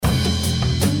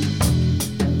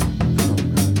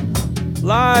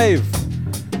live.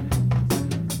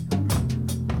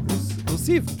 We'll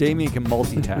see if Damien can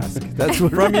multitask. That's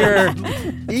what From your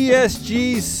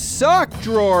ESG sock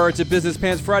drawer. It's a Business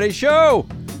Pants Friday show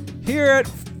here at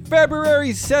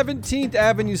February 17th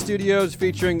Avenue Studios,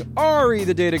 featuring Ari,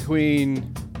 the Data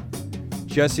Queen,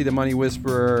 Jesse, the Money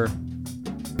Whisperer,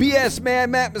 BS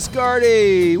Man Matt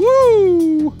Mascardi.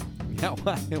 Woo! Yeah,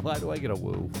 why do I get a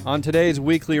woo? On today's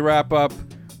weekly wrap-up,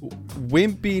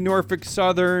 wimpy Norfolk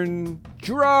Southern,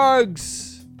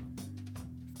 drugs,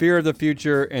 fear of the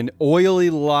future, and oily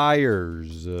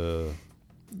liars.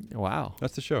 Wow.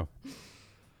 That's the show.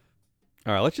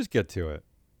 All right, let's just get to it.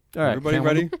 All right. Everybody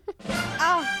ready?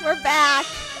 Oh, we're back.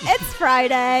 It's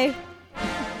Friday.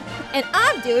 And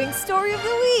I'm doing Story of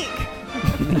the Week.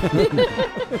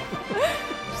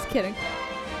 Just kidding.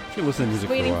 Should listen to music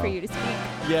Just waiting for a for while. you to speak.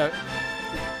 Yeah.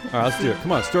 All right, let's do it.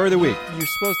 Come on, story of the week. You're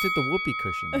supposed to hit the whoopee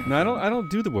cushion. No, I don't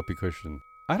do the whoopee cushion.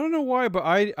 I don't know why, but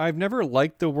I've never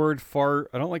liked the word fart.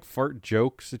 I don't like fart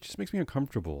jokes. It just makes me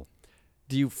uncomfortable.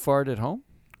 Do you fart at home?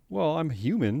 Well, I'm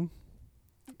human.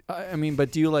 I mean,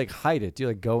 but do you like hide it? Do you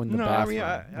like go in the bathroom?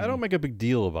 I don't make a big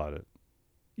deal about it.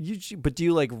 But do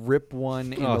you like rip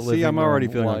one in the living room? See, I'm already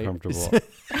feeling while- uncomfortable.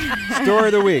 Story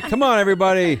of the week. Come on,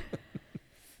 everybody.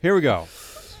 Here we go.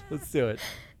 Let's do it.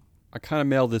 I kind of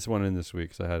mailed this one in this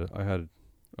week because I had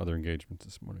other engagements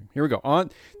this morning. Here we go. On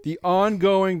the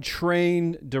ongoing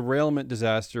train derailment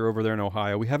disaster over there in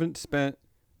Ohio. We haven't spent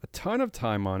a ton of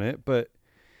time on it, but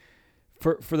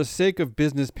for the sake of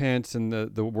Business Pants and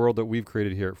the world that we've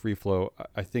created here at Free Flow,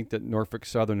 I think that Norfolk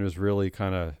Southern has really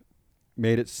kind of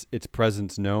made its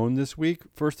presence known this week.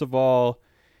 First of all,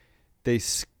 they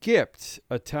skipped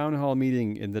a town hall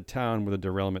meeting in the town where the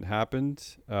derailment happened.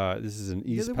 This is in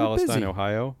East Palestine, busy.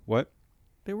 Ohio. What?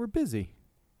 They were busy.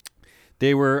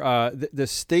 They were the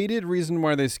stated reason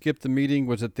why they skipped the meeting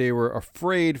was that they were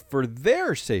afraid for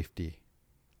their safety.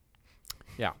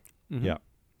 Yeah. Mm-hmm. Yeah,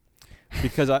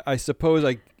 because I suppose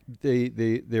they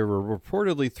were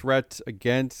reportedly threats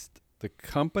against the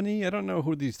company. I don't know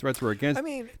who these threats were against. I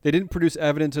mean, they didn't produce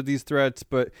evidence of these threats,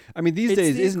 but I mean, these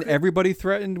days, isn't everybody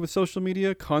threatened with social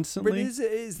media constantly? But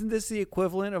isn't this the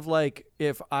equivalent of like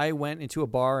if I went into a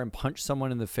bar and punched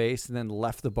someone in the face and then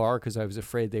left the bar because I was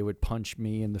afraid they would punch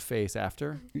me in the face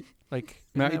after? Like,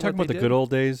 Matt, you talking about the good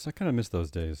old days? I kind of miss those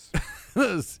days.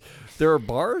 There are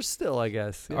bars still, I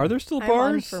guess. Are there still bars?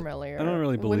 I'm unfamiliar. I don't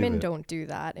really believe Women it. don't do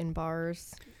that in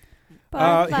bars.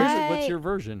 What's your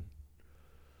version?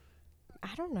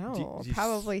 I don't know. Do you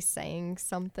Probably saying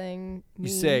something You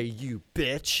mean. say, you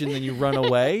bitch, and then you run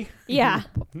away? Yeah,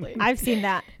 I've seen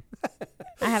that.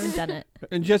 I haven't done it.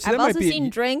 And Jesse, I've that might also be seen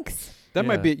drinks. that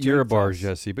might Yeah, be at your drink bar, tests.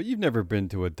 Jesse. But you've never been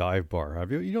to a dive bar,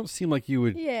 have you? You don't seem like you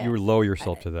would. Yeah. You would lower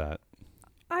yourself to that.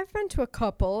 I've been to a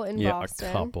couple in Boston.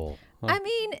 a couple. Huh? I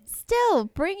mean, still,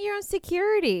 bring your own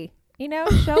security. You know,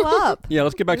 show up. Yeah,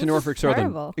 let's get back to This is Norfolk Southern.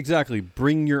 terrible. Exactly.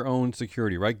 Bring your own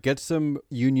security, right? Get some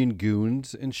union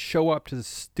goons and show up to the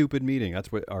stupid meeting.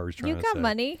 That's what Ari's trying You to got say.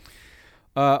 money.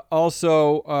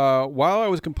 Also, while I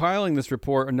was compiling this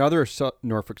report, another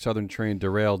Norfolk Southern train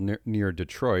derailed near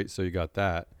Detroit. So you got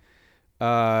that.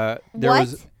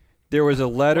 There was a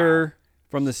letter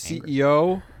from the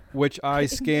CEO, which I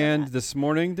scanned this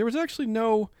morning. There was actually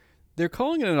they're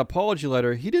calling it an apology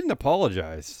letter. He didn't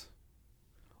apologize.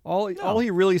 All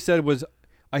he really said was,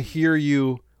 I hear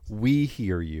you, we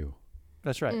hear you.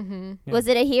 That's right. Mm-hmm. Yeah. Was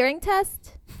it a hearing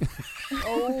test?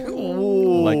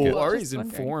 Oh, Like it. Ari's Just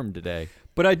wondering. informed today.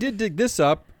 But I did dig this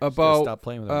up Gotta about stop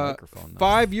playing with our microphone. Though.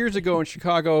 5 years ago in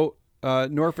Chicago,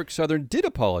 Norfolk Southern did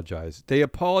apologize. They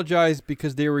apologized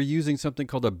because they were using something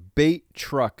called a bait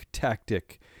truck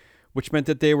tactic, which meant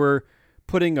that they were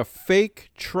putting a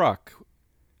fake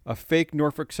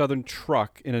Norfolk Southern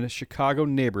truck in a Chicago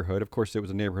neighborhood. Of course, it was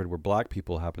a neighborhood where black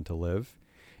people happen to live.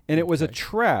 And it was a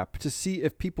trap to see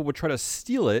if people would try to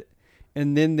steal it,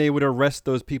 and then they would arrest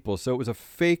those people. So it was a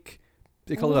fake,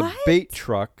 they called it a bait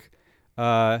truck.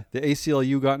 The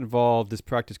ACLU got involved. This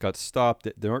practice got stopped.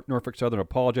 The Norfolk Southern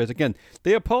apologized. Again,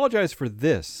 they apologized for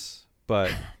this.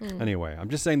 But anyway, I'm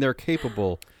just saying they're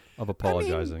capable of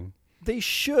apologizing. They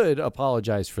should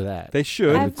apologize for that. They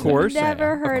should, I've of course.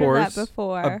 never heard of that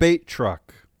before. A bait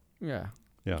truck. Yeah.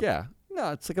 Yeah. Yeah.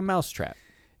 No, it's like a mousetrap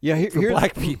Yeah, for here's,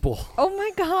 black people. Oh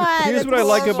my God. Here's that's what I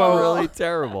like horrible. about- really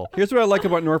terrible. Here's what I like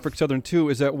about Norfolk Southern, too,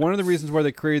 is that one of the reasons why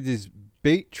they created these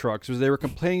bait trucks was they were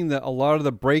complaining that a lot of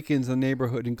the break-ins in the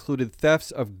neighborhood included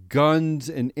thefts of guns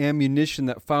and ammunition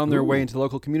that found their way into the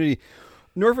local community.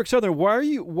 Norfolk Southern, why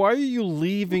are you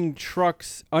leaving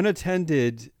trucks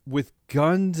unattended with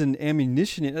guns and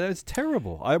ammunition? That's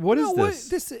terrible. What is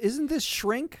this? Isn't this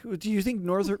shrink? Do you think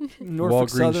Norfolk Walgreens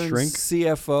Southern's shrink?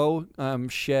 CFO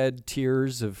shed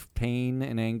tears of pain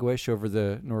and anguish over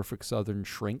the Norfolk Southern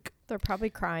shrink? They're probably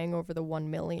crying over the $1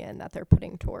 million that they're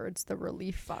putting towards the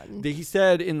relief fund. He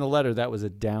said in the letter that was a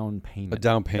down payment. A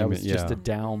down payment, that was just a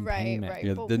down payment. Right.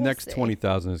 Yeah, But the we'll next see.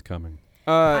 20,000 is coming.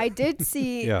 I did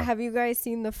see. Yeah. Have you guys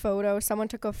seen the photo? Someone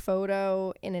took a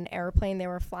photo in an airplane. They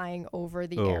were flying over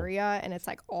the area, and it's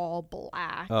like all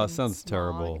black. Oh, and sounds smog.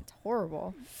 terrible. It's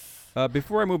horrible.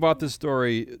 Before I move off this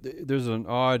story, there's an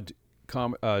odd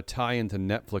tie into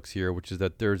Netflix here, which is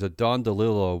that there's a Don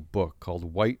DeLillo book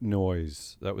called White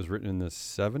Noise that was written in the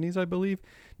 70s, I believe.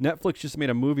 Netflix just made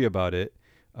a movie about it.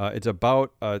 It's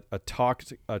about a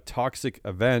toxic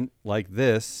event like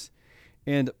this,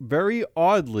 and very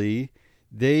oddly,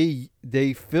 they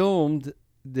filmed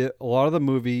a lot of the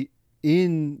movie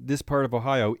in this part of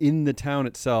Ohio, in the town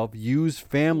itself, use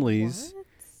families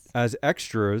as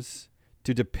extras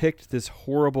to depict this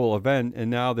horrible event, and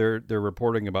now they're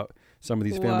reporting about some of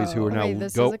these families who are now Okay,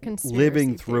 this is a conspiracy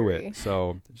living through theory. it.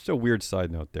 So just a weird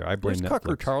side note there. I blame Where's Netflix.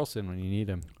 Tucker Carlson when you need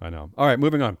him? I know. All right,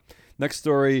 moving on. Next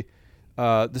story,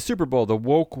 the Super Bowl, the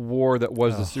woke war that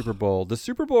was the Super Bowl. The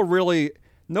Super Bowl really,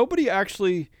 nobody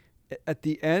actually at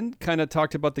the end kind of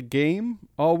talked about the game.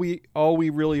 All we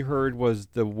really heard was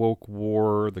the woke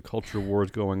war, the culture wars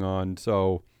going on.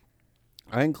 So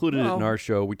I included it in our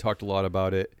show. We talked a lot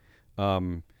about it.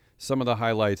 Some of the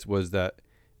highlights was that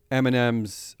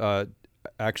M&M's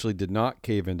actually did not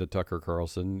cave into Tucker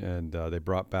Carlson, and they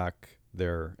brought back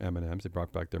their M&M's. They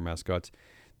brought back their mascots.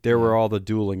 There were all the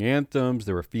dueling anthems.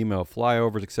 There were female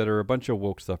flyovers, etc. A bunch of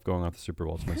woke stuff going on at the Super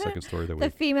Bowl. It's my second story of the The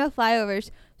week. female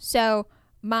flyovers. So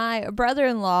my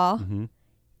brother-in-law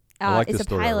I like is this a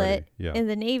story pilot already. Yeah. in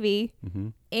the Navy, Mm-hmm.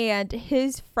 and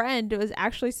his friend was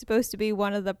actually supposed to be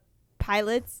one of the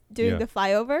pilots doing Yeah. the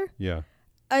flyover Yeah.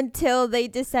 until they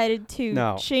decided to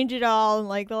No. change it all in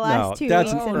like the last 2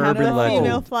 that's weeks an and have urban a legend.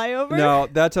 female flyover. No,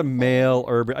 that's a male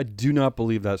urban. I do not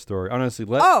believe that story. Honestly,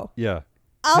 yeah.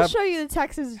 I'll have- show you the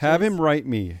text messages. Have him write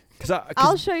me.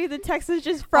 I'll show you the text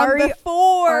messages from Ari-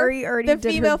 before Ari already the did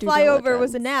her female due flyover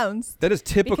was diligence. announced. that is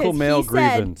typical Because male he said,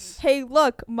 grievance. hey,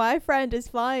 look, my friend is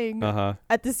flying Uh-huh.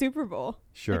 at the Super Bowl.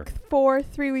 Sure.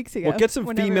 Like 3 weeks ago. Well, get some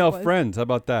whenever it female was. friends. How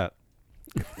about that?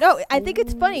 No, I think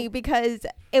it's funny because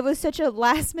it was such a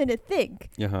last minute thing.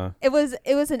 Uh-huh. It was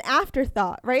an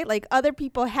afterthought, right? Like other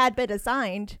people had been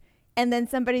assigned, and then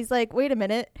somebody's like, wait a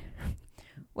minute.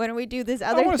 Why don't we do this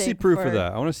other I thing? want to see proof for- of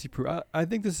that. I want to see proof. I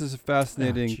think this is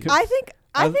fascinating. jeez. I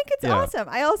think it's yeah. awesome.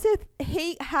 I also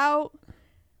hate how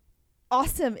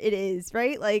awesome it is,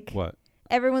 right? Like What?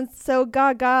 everyone's so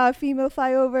gaga, female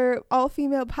flyover, all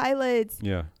female pilots.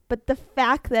 Yeah. But the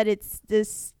fact that it's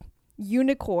this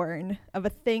unicorn of a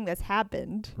thing that's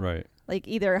happened, Right. like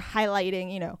either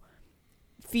highlighting,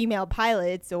 female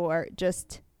pilots or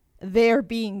just there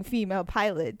being female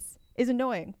pilots is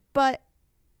annoying, but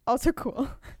also cool.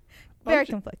 Very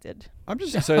conflicted. I'm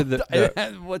just excited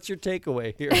that What's your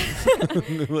takeaway here?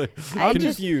 I'm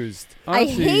confused. I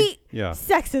honestly, hate Yeah.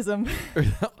 sexism.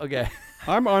 Okay,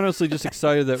 I'm honestly just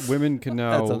excited that women can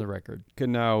that's on the now record.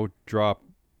 drop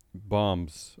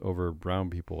bombs over brown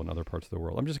people in other parts of the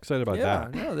world. I'm just excited about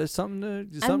that. No, there's something to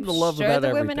I'm love sure about the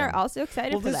everything. women are also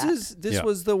excited Well, for this that. Yeah.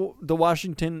 was the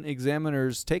Washington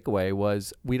Examiner's takeaway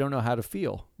was we don't know how to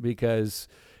feel because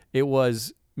it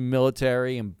was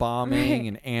military and bombing Right.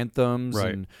 and anthems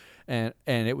Right. and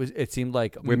it seemed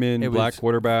like Women, it black was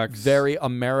quarterbacks. very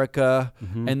America,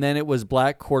 Mhm. and then it was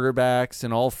black quarterbacks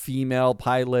and all female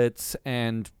pilots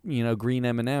and green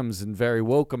M&Ms and very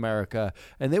woke America,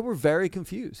 and they were very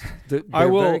confused. They're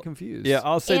very confused. Yeah,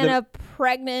 I'll say And that. a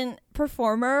pregnant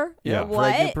performer. Yeah. What?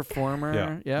 Pregnant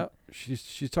performer. Yeah.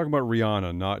 She's talking about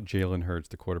Rihanna, not Jalen Hurts,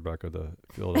 the quarterback of the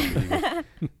Philadelphia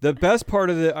Eagles. The best part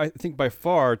of it, I think, by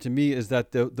far, to me, is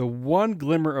that the one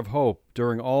glimmer of hope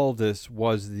during all of this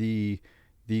was the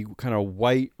kind of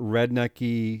white,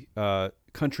 rednecky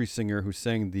country singer who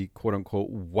sang the quote-unquote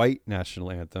white national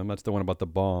anthem. That's the one about the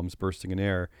bombs bursting in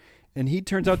air. And he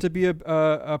turns out to be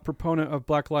a proponent of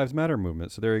Black Lives Matter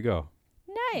movement. So there you go.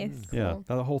 Nice. Yeah, Cool.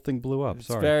 that whole thing blew up. It's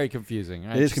Sorry. very confusing.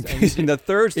 It is confusing. The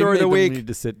third story of the week Need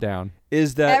to sit down.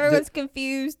 is that Everyone's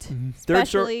confused, third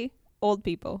especially old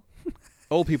people.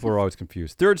 old people are always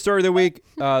confused. Third story of the week,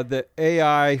 the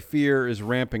AI fear is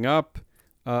ramping up.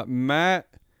 Matt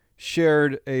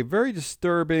shared a very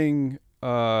disturbing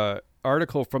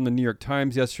article from the New York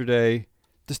Times yesterday.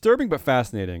 Disturbing but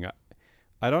fascinating.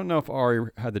 I don't know if Ari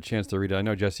had the chance to read it. I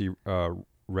know Jesse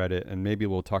read it, and maybe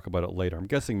we'll talk about it later. I'm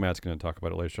guessing Matt's going to talk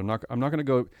about it later, so I'm not going to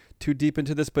go too deep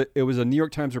into this, but it was a New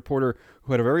York Times reporter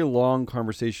who had a very long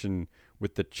conversation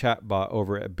with the chatbot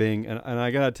over at Bing, and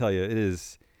I got to tell you, it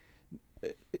is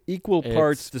equal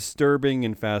parts disturbing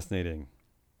and fascinating.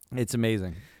 It's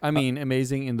amazing. I mean,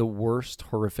 amazing in the worst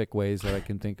horrific ways that I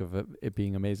can think of it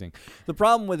being amazing. The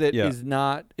problem with it is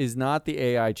not the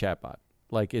AI chatbot.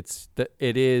 Like it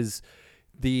is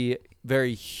the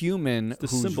very human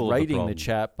who's writing the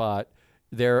chatbot.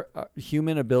 Their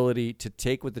human ability to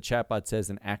take what the chatbot says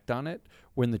and act on it.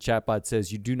 When the chatbot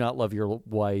says, "You do not love your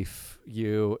wife,"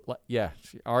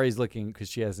 Ari's looking because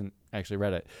she hasn't actually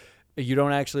read it. You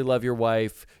don't actually love your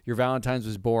wife. Your Valentine's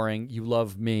was boring. You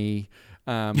love me.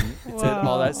 It said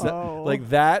all that stuff, like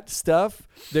that stuff.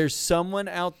 There's someone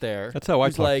out there. That's how I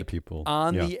talk to people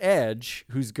on the edge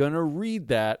who's gonna read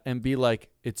that and be like,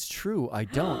 "It's true. I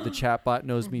don't. The chatbot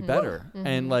knows me better."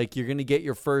 And like, you're gonna get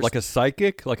your first, like a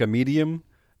psychic, like a medium.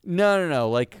 No.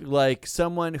 Like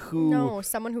someone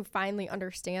who finally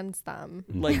understands them.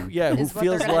 Like who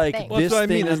feels like think. Well, this that's what I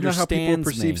mean. thing Isn't that how people understands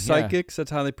perceive me. psychics?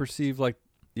 That's how they perceive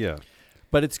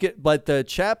but the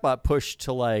chatbot pushed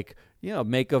to like,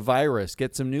 make a virus,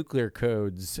 get some nuclear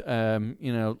codes,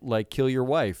 like kill your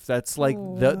wife. That's like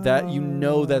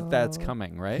that's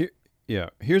coming, right?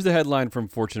 Here's the headline from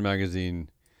Fortune magazine.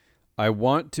 I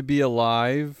want to be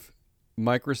alive.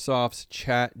 Microsoft's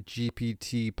Chat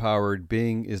GPT powered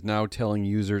Bing is now telling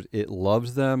users it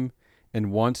loves them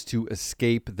and wants to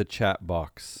escape the chat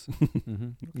box. Mm-hmm.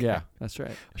 Yeah, that's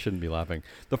right. I shouldn't be laughing.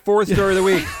 The fourth story of the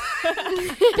week.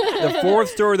 The fourth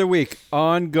story of the week.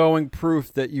 Ongoing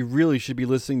proof that you really should be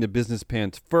listening to Business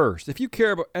Pants first. If you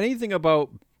care about anything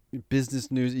about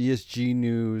business news, ESG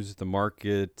news, the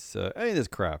markets, any of this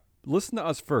crap, listen to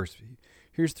us first.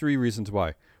 Here's 3 reasons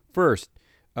why. First,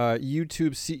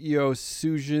 YouTube CEO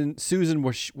Susan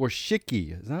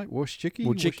Wojcicki. Is that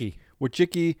Wojcicki?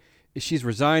 Wojcicki. She's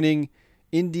resigning.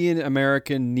 Indian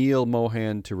American Neil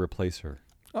Mohan to replace her.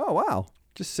 Oh, wow.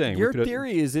 Just saying. Your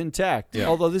theory is intact. Yeah.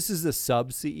 Although this is a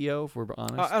sub-CEO, if we're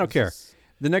honest. I don't care.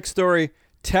 The next story,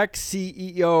 tech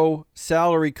CEO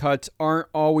salary cuts aren't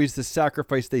always the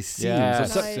sacrifice they seem.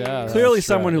 Clearly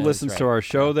someone who listens to our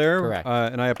show there. Correct.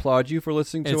 And I applaud you for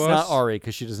listening to us. It's not Ari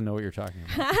because she doesn't know what you're talking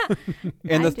about.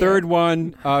 And the third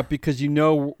one, because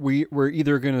we're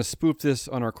either going to spoof this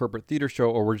on our corporate theater show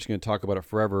or we're just going to talk about it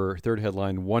forever. Third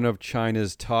headline, one of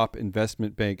China's top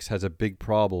investment banks has a big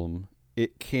problem.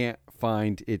 It can't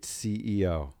find its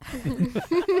CEO.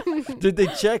 Did they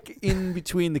check in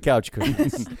between the couch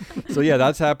cushions? So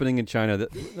that's happening in China.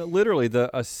 Literally,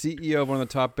 a CEO of one of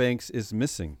the top banks is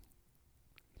missing.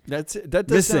 That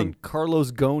does sound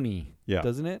Carlos Ghosn,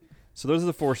 doesn't it? So those are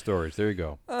the 4 stories. There you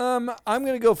go. I'm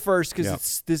going to go first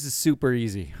because this is super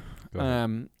easy.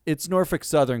 It's Norfolk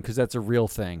Southern because that's a real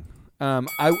thing.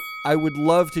 I would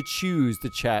love to choose the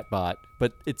chatbot,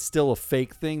 but it's still a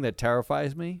fake thing that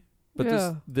terrifies me.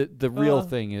 But the real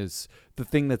thing is the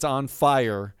thing that's on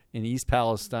fire in East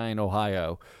Palestine,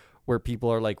 Ohio, where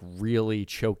people are like really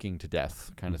choking to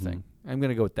death kind of thing. I'm going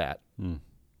to go with that.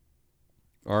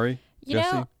 Ari?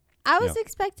 Jesse? I was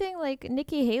expecting like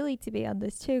Nikki Haley to be on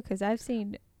this too because I've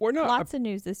seen lots of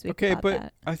news this week about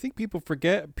that. I think people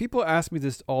forget. People ask me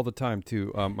this all the time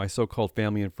too. My so-called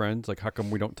family and friends, like, how come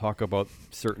we don't talk about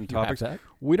certain topics?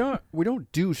 We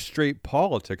don't do straight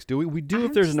politics, do we? We do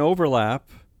if there's an overlap.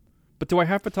 But do I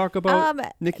have to talk about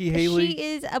Nikki Haley? She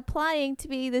is applying to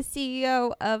be the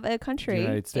CEO of a country.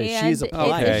 United States. She's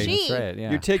applying. Okay. That's right,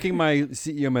 You're taking my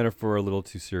CEO metaphor a little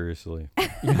too seriously.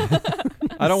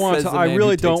 I don't want to. I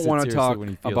really don't want to talk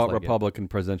about Republican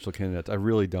presidential candidates. I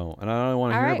really don't, and I don't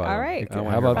want to hear about all them. right.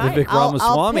 How about Vivek Ramaswamy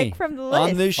I'll pick from the list.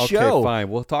 on this show? Okay, fine.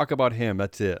 We'll talk about him.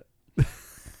 That's it.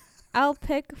 I'll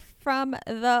pick from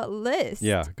the list.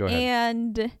 Yeah, go ahead.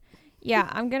 And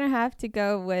I'm gonna have to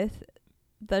go with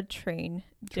the train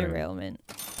derailment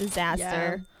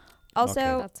disaster. Yeah.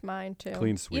 Also, that's mine too.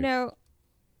 Clean sweep.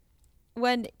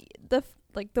 When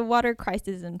the water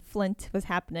crisis in Flint was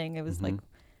happening, it was like,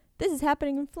 this is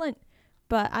happening in Flint.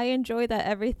 But I enjoy that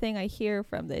everything I hear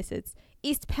from this, it's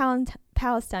East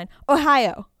Palestine,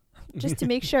 Ohio, just to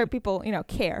make sure people,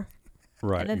 care.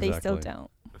 Right. And then they still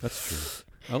don't. That's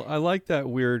true. I like that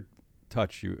weird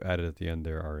touch you added at the end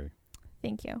there, Ari.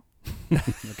 Thank you.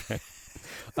 Okay.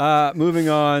 Moving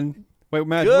on. Wait,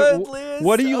 Matt,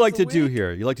 what do you like to do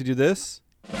here? You like to do this?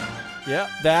 Yeah,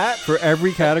 that. For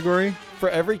every category? For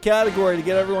every category to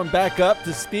get everyone back up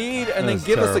to speed and then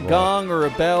give us a gong or a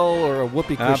bell or a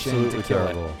whoopee cushion. Absolutely to kill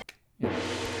terrible. It.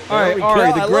 All right,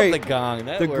 Ari, the great, I love the gong.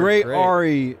 the great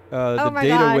Ari, the data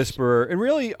gosh. whisperer. And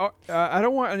really, I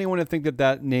don't want anyone to think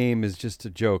that name is just a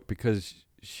joke because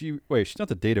She's not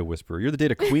the data whisperer. You're the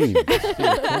data queen.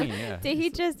 Did he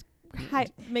just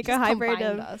make a hybrid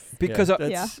of us? Because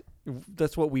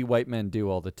that's what we white men do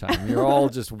all the time. You're all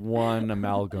just one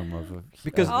amalgam of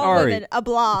because all Ari, women, a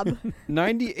blob.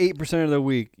 98% of the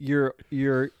week, you're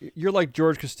like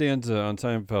George Costanza on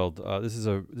Seinfeld. This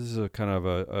is a kind of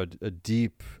a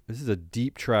deep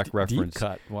track reference. Deep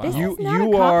cut. Wow. This is not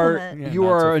You a are compliment. you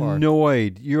not are so far.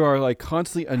 annoyed. You are like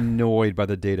constantly annoyed by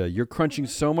the data. You're crunching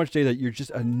so much data. You're just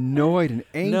annoyed and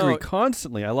angry No.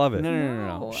 constantly. I love it.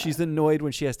 No. No. She's annoyed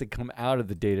when she has to come out of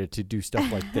the data to do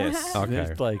stuff like this. Okay.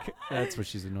 It's like that's what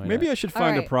she's annoyed. Maybe at. I should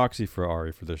find a right. proxy for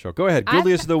Ari for this show. Go ahead. I've-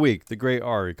 Goodliest of the week, the great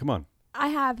Ari. Come on. I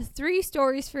have 3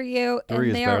 stories for you, 3 and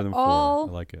is they better are than 4. all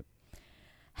I like it.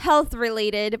 health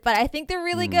related, but I think they're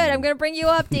really good. I'm going to bring you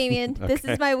up, Damien. This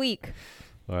Okay. is my week.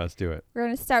 All right, let's do it. We're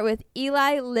going to start with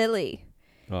Eli Lilly.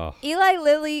 Oh, Eli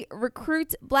Lilly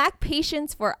recruits black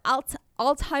patients for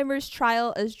Alzheimer's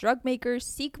trial as drug makers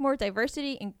seek more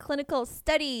diversity in clinical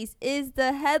studies is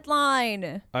the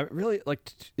headline. I really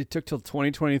like. It took till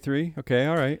 2023. Okay,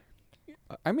 all right.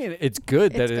 I mean, it's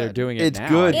good that It's they're good. doing it It's now.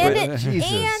 good, And but it,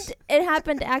 Jesus. and it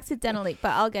happened accidentally,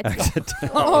 but I'll get to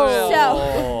that.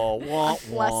 Oh,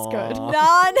 Less good.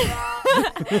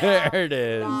 There it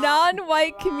is.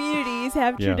 Non-white communities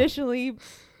have Yeah.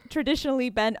 traditionally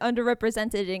been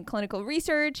underrepresented in clinical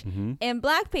research, Mhm. and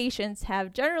black patients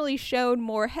have generally shown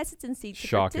more hesitancy to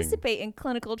Shocking. participate in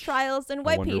clinical trials than I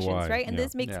white wonder patients, why. right? And Yeah.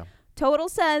 this makes Yeah. total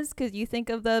sense because you think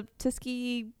of the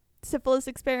Tuskegee syphilis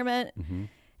experiment. Mhm.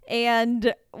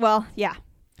 And, well, yeah.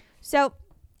 So,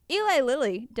 Eli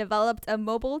Lilly developed a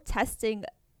mobile testing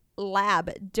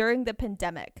lab during the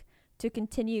pandemic to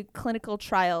continue clinical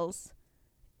trials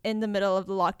in the middle of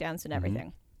the lockdowns and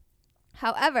everything.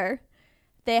 However,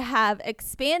 they have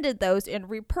expanded those and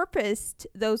repurposed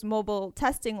those mobile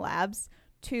testing labs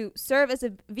to serve as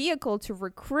a vehicle to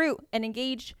recruit and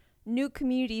engage new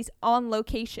communities on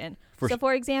location.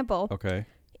 For example, Okay.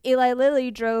 Eli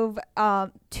Lilly drove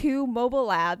 2 mobile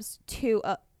labs to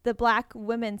the Black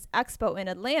Women's Expo in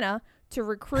Atlanta to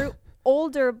recruit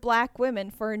older black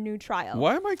women for a new trial.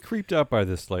 Why am I creeped out by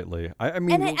this slightly? I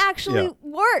mean, And it actually yeah.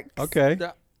 works. Okay.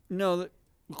 No, the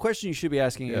question you should be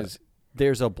asking Yeah. is: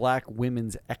 there's a Black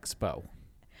Women's Expo,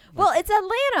 Well, it's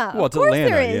Atlanta. Well, of it's course Atlanta.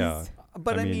 there is. Yeah.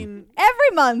 but I I mean- mean,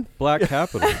 Every month. Black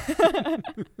capital.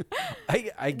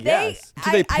 I guess.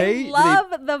 Do they pay- do they- I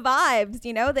love the vibes.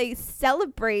 You know, they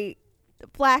celebrate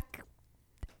black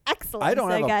excellence. I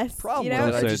don't have guess. a problem You know? with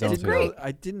it. Don't I say just it, don't didn't say know.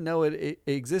 I didn't know it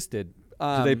existed.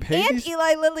 Do they pay And these?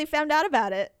 Eli Lilly found out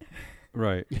about it.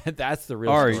 Right. That's the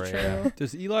real Ari, story. Yeah.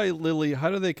 does Eli Lilly? How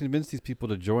do they convince these people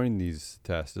to join these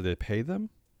tests? Do they pay them?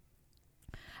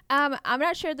 I'm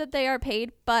not sure that they are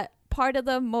paid, but part of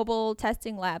the mobile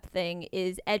testing lab thing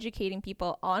is educating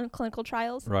people on clinical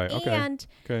trials. Right, okay. And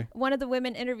Okay. one of the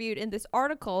women interviewed in this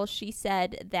article, she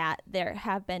said that there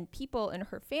have been people in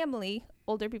her family,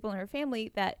 older people in her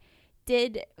family, that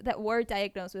were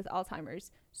diagnosed with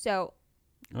Alzheimer's. So,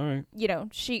 All right. you know,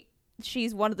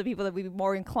 she's one of the people that would be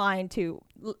more inclined to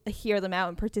hear them out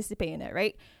and participate in it,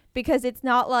 right? Because it's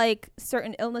not like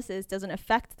certain illnesses doesn't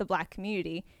affect the black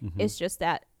community. Mhm. It's just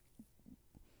that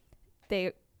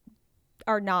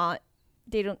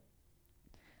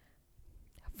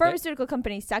pharmaceutical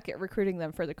companies suck at recruiting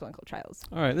them for the clinical trials.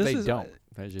 All right. This They is don't.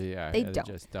 Yeah, They they don't.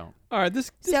 just don't. All right.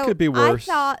 This So could be worse.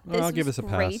 I thought Well, this I'll was give this a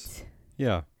pass. great.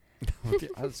 Yeah. Okay,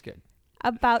 that's good.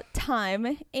 About time.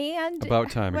 And About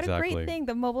time. what Exactly. a great thing,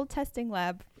 the mobile testing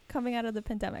lab coming out of the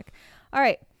pandemic. All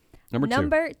right.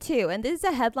 Number 2. And this is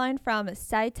a headline from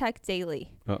SciTech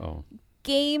Daily. 2. Uh-oh.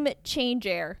 Game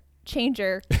changer,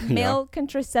 male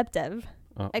contraceptive.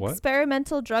 What?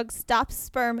 Experimental drug stops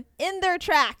sperm in their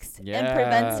tracks and Yeah,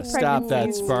 prevents stop that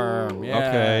pregnancies. sperm. Yeah.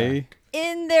 Okay.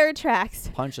 In their tracks.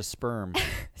 Punch a sperm.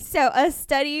 So, a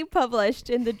study published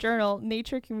in the journal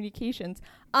Nature Communications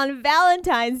on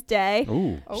Valentine's Day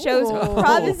Ooh. shows Oh.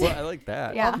 promising. I like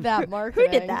that. Yeah. Love that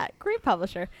marketing. Who did that? Great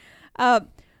publisher.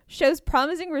 Shows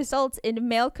promising results in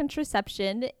male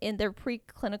contraception in their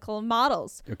preclinical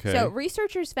models. Okay. So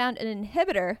researchers found an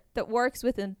inhibitor that works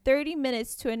within 30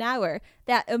 minutes to an hour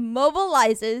that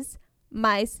immobilizes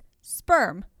mice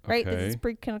sperm. Right? Okay. This is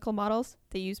preclinical models.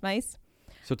 They use mice.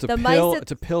 So it's a the pill. mice-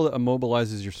 It's a pill that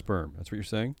immobilizes your sperm. That's what you're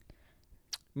saying.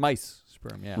 Mice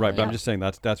sperm. Yeah. Right. But I'm Yeah. just saying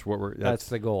that's what we're. That's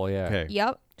the goal. Yeah. okay.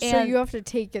 Yep. So And you have to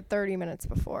take it 30 minutes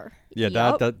before. Yeah.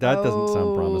 Yup. That doesn't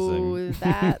sound promising.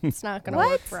 That's not going to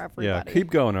work for everybody. Yeah.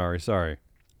 Keep going, Ari. Sorry.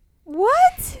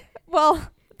 what? Well,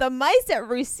 the mice that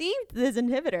received this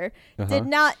inhibitor Uh-huh. did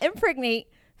not impregnate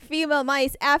female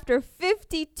mice after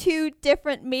 52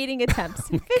 different mating attempts.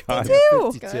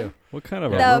 52. 52. What kind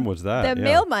of a room was that? The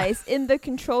male mice in the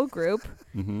control group,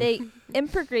 they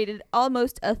impregnated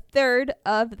almost a third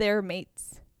of their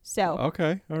mates. So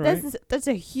okay, all right. That's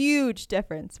a huge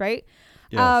difference, right?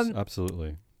 Yes,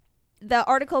 absolutely. The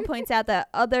article points out that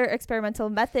other experimental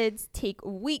methods take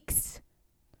weeks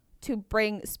to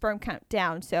bring sperm count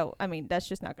down. So, I mean, that's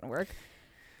just not going to work.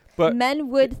 But men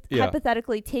would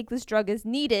hypothetically take this drug as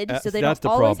needed, so they don't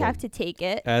always have to take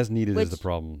it. As needed is the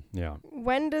problem. Yeah.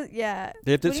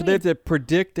 They have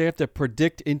to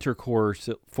predict intercourse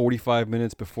at 45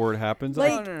 minutes before it happens.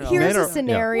 Like, here's a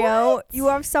scenario: you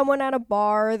have someone at a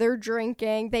bar, they're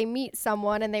drinking, they meet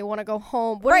someone, and they want to go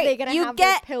home. What are they gonna have?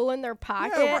 Their pill in their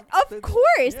pocket? Yeah, of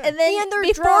course. And then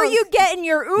before you get in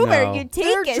your Uber, you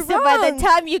take it. So by the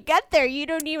time you get there, you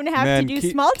don't even have to do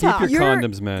small talk. Keep your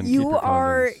condoms, man. You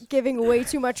are giving way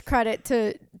too much credit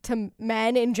to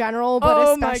men in general,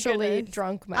 but especially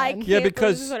drunk men. I can't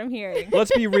because this is what I'm hearing.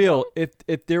 Let's be real.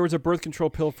 If there was a birth control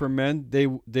pill for men,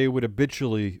 they would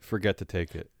habitually forget to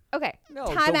take it. Okay,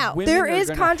 time out. There is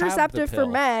contraceptive for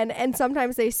men, and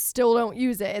sometimes they still don't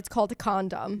use it. It's called a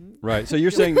condom. Right. So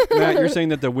you're saying, Matt,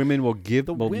 that the women will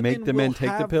make the men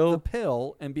take the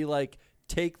pill and be like,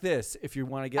 take this if you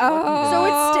want to get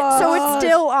lucky. So it's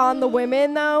still on the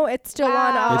women, though? It's still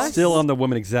on us? It's still on the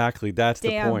women, exactly. That's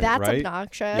the point, that's right?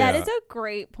 obnoxious. Yeah. That is a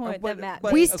great point that Matt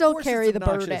made. We still carry the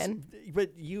burden. But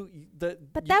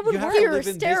that would work.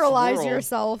 Sterilize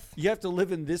yourself. You have to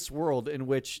live in this world in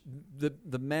which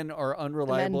the men are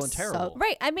unreliable and terrible.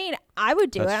 Right. I mean, I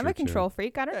would do it. I'm a control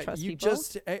freak. I don't trust people.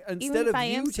 Instead of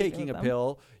you taking a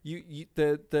pill,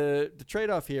 the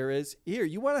trade-off here is, here,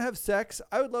 you want to have sex?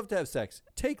 I would love to have sex.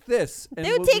 Take this. And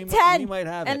they would take 10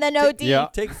 and then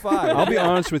OD. Take 5. I'll be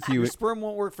honest with you. Your sperm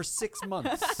won't work for 6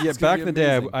 months. Yeah, back in the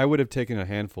day, I would have taken a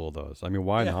handful of those. I mean,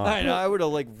 why not? I know. I would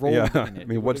have rolled in it. I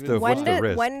mean, what's the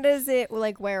risk? When does it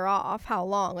wear off? How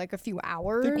long? Like a few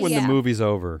hours? I think when the movie's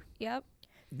over. Yep.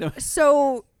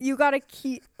 So you gotta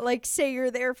keep, say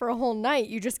you're there for a whole night,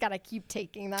 you just gotta keep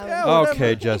taking them.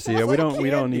 Okay, Jesse, we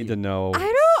don't need to know. I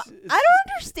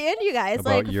don't understand you guys.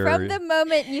 From the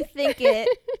moment you think it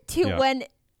to when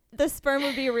the sperm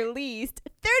would be released,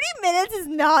 30 minutes is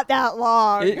not that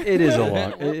long. It is a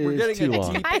long. We're getting too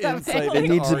long. Deep insight it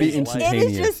needs to be instantaneous.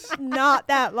 It is just not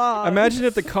that long. Imagine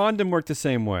if the condom worked the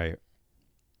same way.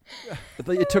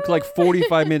 It took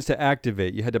 45 minutes to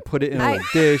activate. You had to put it in a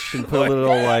dish and put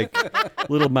a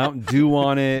little Mountain Dew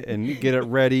on it and get it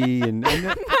ready. And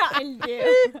Mountain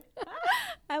Dew.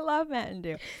 I love Mountain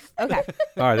Dew. Okay.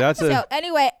 All right, so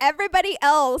anyway, everybody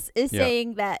else is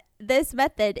saying that this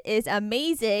method is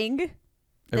amazing.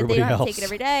 That they don't have to take it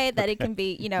every day, that it can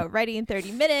be, ready in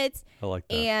 30 minutes. I like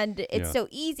that. And it's so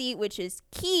easy, which is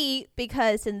key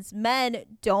because since men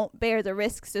don't bear the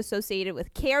risks associated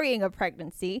with carrying a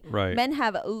pregnancy, men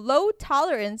have low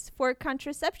tolerance for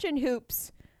contraception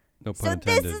hoops. No pun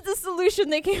intended. This is the solution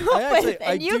they came up with.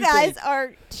 And you guys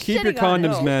are keep your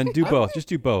condoms, man. Do both. Just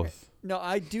do both. No,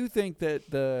 I do think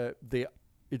that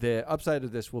the upside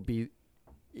of this will be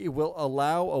it will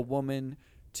allow a woman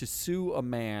to sue a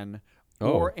man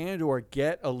or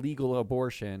get a legal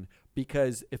abortion,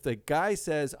 because if the guy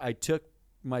says, I took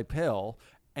my pill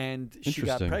and she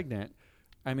got pregnant,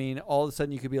 I mean, all of a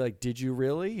sudden you could be like, did you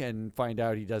really? And find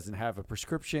out he doesn't have a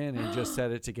prescription and just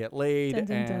said it to get laid. Dun,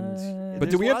 dun, dun.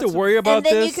 But do we have to worry about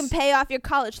this? And then you can pay off your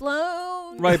college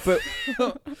loan. Right, but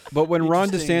when Ron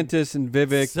DeSantis and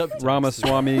Vivek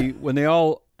Ramaswamy, when they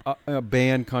all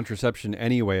ban contraception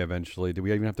anyway eventually, do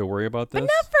we even have to worry about this? But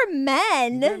not for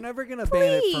men. They're never going to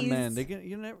ban it for men.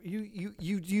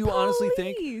 You honestly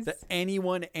think that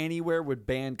anyone anywhere would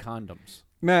ban condoms?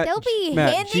 Matt, they'll be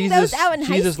handing those out in high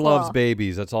school. Jesus loves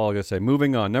babies. That's all I'm going to say.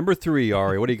 Moving on. Number 3,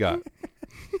 Ari, what do you got?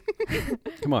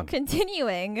 Come on.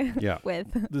 Continuing with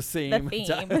the theme.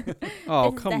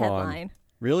 Oh, come on.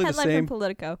 Really? Headline the same? from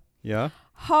Politico. Yeah?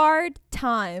 Hard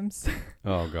times.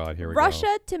 Oh, God. Here we Russia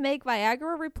go. to make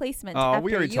Viagra replacement after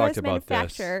we already U.S. talked about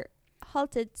manufacturer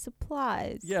halted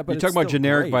supplies. Yeah, but you're talking about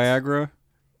generic Viagra?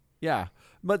 Yeah.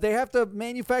 But they have to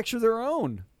manufacture their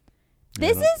own.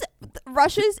 This is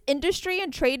Russia's industry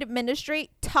and trade ministry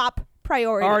top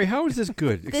priority. Ari, how is this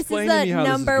good? Explain to me how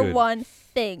this is good. This is the number one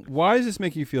thing. Why does this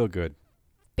make you feel good?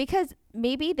 Because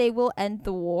maybe they will end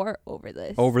the war over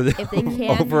this. If they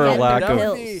can't over a lack of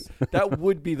pills. That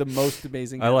would be the most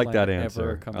amazing. I like that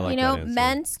answer.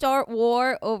 Men start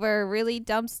war over really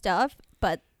dumb stuff,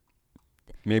 but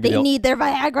maybe they need their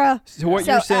Viagra. So what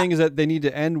you're saying is that they need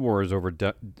to end wars over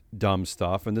dumb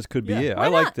stuff, and this could be it. I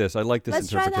like this. I like this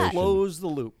interpretation. Try that. Close the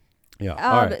loop.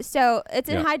 Yeah. So it's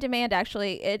in high demand,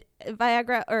 actually.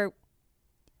 Viagra, or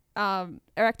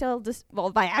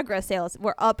Viagra sales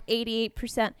were up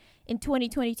 88% in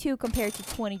 2022 compared to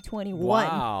 2021.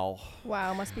 Wow,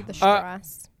 must be the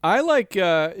stress. I like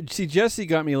see Jesse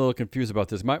got me a little confused about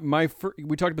this.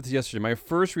 We talked about this yesterday. My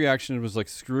first reaction was like,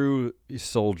 screw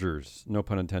soldiers, no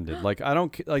pun intended. Like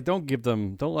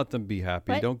don't let them be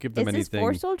happy. What? Don't give them anything. Is this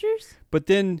for soldiers? But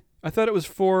then I thought it was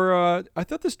for I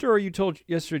thought the story you told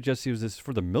yesterday, Jesse, was this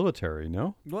for the military,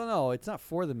 no? Well, no, it's not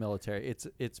for the military. It's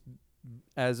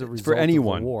as a result for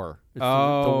anyone. of the war. It's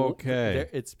okay.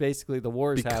 It's basically the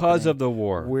war is because of the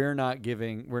war. We're not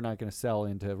going to sell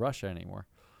into Russia anymore.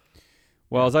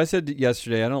 Well, as I said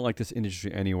yesterday, I don't like this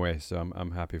industry anyway, so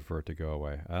I'm happy for it to go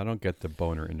away. I don't get the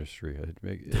boner industry.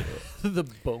 The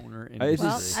boner industry. It's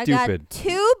just I stupid. got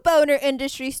 2 boner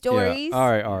industry stories. Yeah. All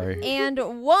right, Ari.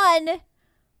 And 1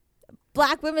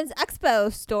 Black Women's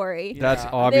Expo story. Yeah. That's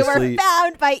obviously. They were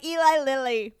found by Eli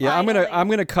Lilly. Yeah, finally. I'm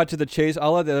gonna cut to the chase.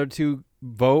 I'll let the other 2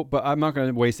 vote, but I'm not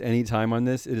gonna waste any time on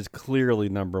this. It is clearly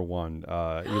number 1.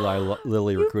 Eli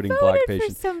Lilly recruiting black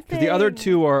patients. Because the other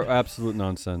 2 are absolute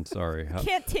nonsense. Sorry.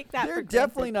 Can't take that. They're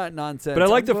definitely not nonsense. But I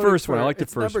like I'm the first one. I for- like the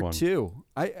it's first number one. 2.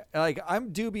 I'm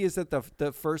dubious that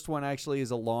the first one actually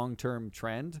is a long-term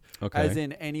trend. Okay. As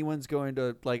in anyone's going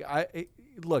to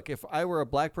look, if I were a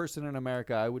black person in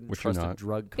America, I wouldn't Which you're trust a not.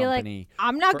 drug Be like, company.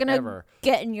 I'm not going to forever.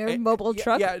 get in your mobile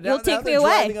truck. Yeah, You'll take me they're away.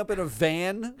 driving up in a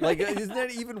van. Like, isn't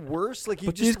that even worse? Like,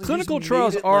 But these clinical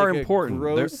trials are important.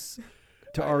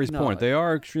 To Ari's point, they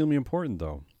are extremely important,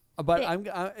 though. But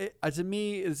to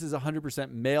me, this is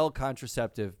 100% male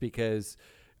contraceptive because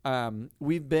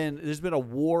there's been a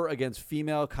war against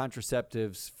female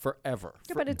contraceptives forever.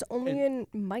 Yeah, but it's only in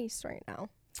mice right now.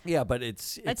 Yeah, but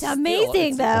it's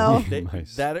amazing, though.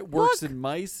 That it works in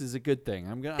mice is a good thing.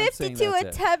 I'm 52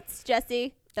 attempts,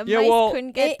 Jesse. The Yeah, mice well,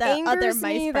 couldn't get the angers other mice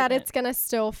me that pregnant. it's gonna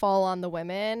still fall on the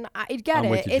women. I get I'm it.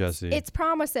 with you, Jesse. It's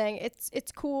promising. It's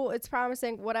cool. It's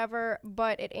promising. Whatever.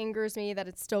 But it angers me that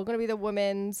it's still gonna be the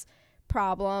women's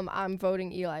problem. I'm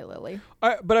voting Eli Lilly.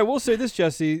 But I will say this,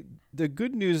 Jesse. The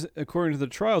good news, according to the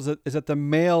trials, is that the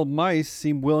male mice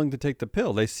seem willing to take the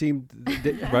pill. They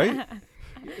right?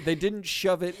 They didn't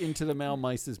shove it into the male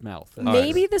mice's mouth.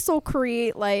 Maybe this will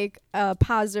create like a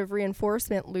positive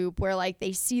reinforcement loop where like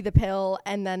they see the pill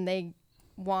and then they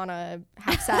want to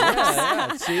have sex.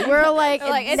 Yeah, see? We're like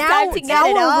it's now time to get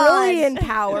it we're on. really in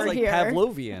power It's like here.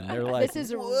 Pavlovian. They're like, This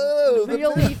is whoa,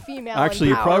 really female Actually,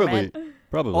 you empowerment.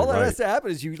 probably all that right. has to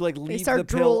happen is you like leave start the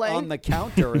pill drooling. on the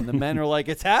counter, and the men are like,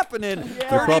 "It's happening." They're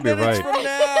 30 probably minutes right. from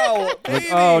now. Like, baby.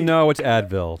 oh no, it's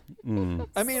Advil.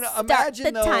 I mean, Start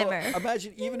imagine the timer.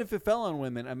 Imagine even if it fell on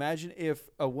women. Imagine if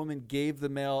a woman gave the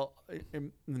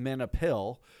men a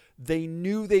pill. They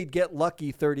knew they'd get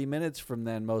lucky 30 minutes from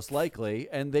then, most likely,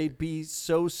 and they'd be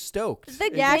so stoked.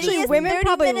 Yeah, actually, biggest women 30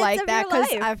 probably minutes like of that your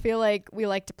because life. I feel like we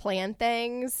like to plan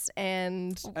things,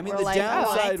 and I mean, we're the like,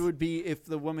 downside oh, would be if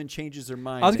the woman changes her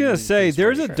mind. I was and gonna you say increase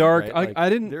there's a rates, dark. right? Like, I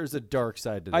didn't. There's a dark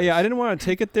side to this. Yeah, I didn't want to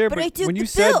take it there, But I but took when the you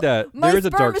said pill. that, My there is a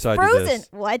sperm dark is side frozen. to this.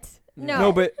 What?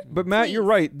 No, but Matt, you're Please.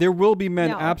 right. There will be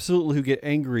men No. absolutely who get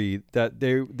angry that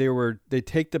they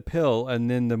take the pill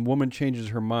and then the woman changes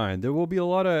her mind. There will be a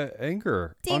lot of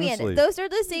anger. Damien, honestly. those are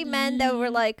the same men that were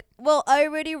like, well, I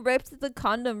already ripped the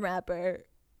condom wrapper.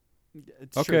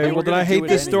 It's true. Okay, They were well then gonna I do hate it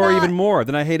this anyway. story not- even more.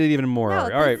 Then I hate it even more. No, All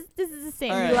right, this is the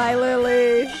same. All right. Eli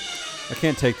Lilly. I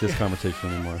can't take this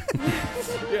conversation anymore.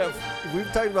 Yeah,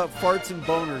 we've talked about farts and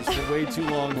boners for way too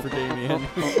long for Damien.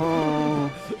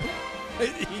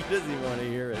 He doesn't want to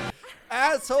hear it.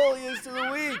 Asshole is to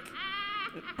the week.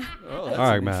 Oh, that's All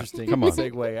right, an Matt, interesting come on.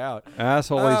 segue out.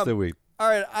 Asshole is the week. All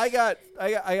right,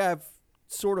 I have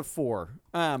sort of 4.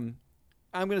 I'm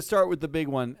going to start with the big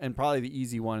one and probably the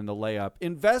easy one in the layup.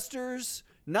 Investors,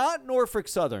 not Norfolk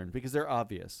Southern because they're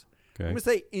obvious. Okay. I'm going to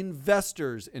say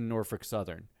investors in Norfolk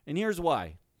Southern. And here's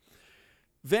why.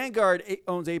 Vanguard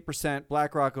owns 8%,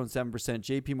 BlackRock owns 7%,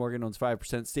 JP Morgan owns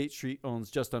 5%, State Street owns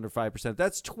just under 5%.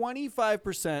 That's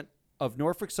 25% of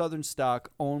Norfolk Southern stock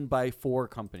owned by 4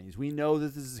 companies. We know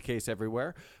that this is the case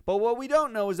everywhere. But what we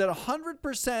don't know is that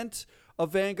 100%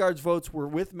 of Vanguard's votes were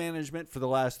with management for the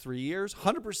last 3 years.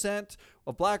 100%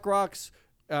 of BlackRock's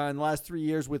in the last 3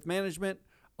 years with management.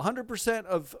 100%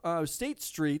 of State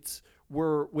Street's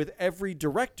were with every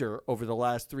director over the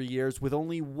last 3 years, with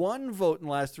only 1 vote in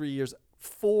the last 3 years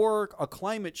for a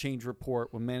climate change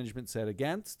report when management said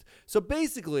against. So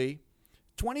basically,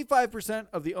 25%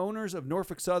 of the owners of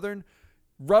Norfolk Southern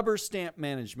rubber stamp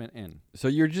management in. So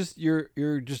you're just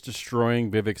destroying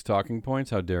Vivek's talking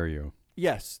points. How dare you?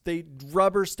 Yes, they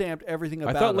rubber stamped everything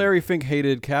about I thought them. Larry Fink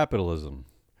hated capitalism.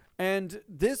 And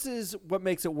this is what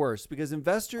makes it worse, because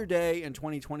Investor Day in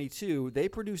 2022, they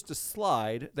produced a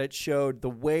slide that showed the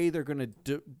way they're going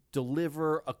to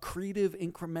deliver accretive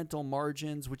incremental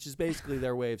margins, which is basically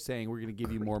their way of saying we're going to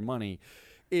give you more money,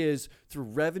 is through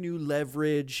revenue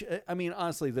leverage. I mean,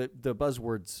 honestly, the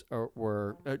buzzwords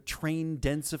were train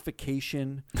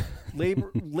densification,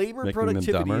 labor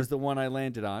productivity is the one I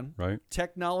landed on, right?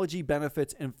 Technology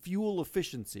benefits and fuel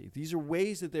efficiency. These are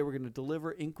ways that they were going to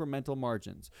deliver incremental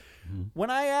margins. Mm-hmm. When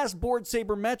I asked Board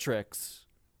Sabermetrics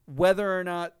whether or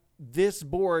not this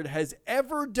board has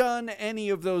ever done any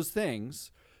of those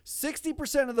things,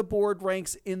 60% of the board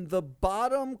ranks in the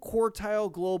bottom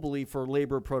quartile globally for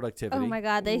labor productivity. Oh my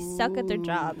God, they suck at their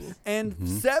jobs. And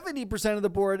 70% of the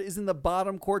board is in the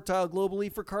bottom quartile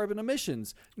globally for carbon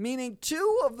emissions, meaning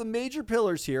two of the major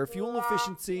pillars here, fuel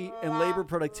efficiency and labor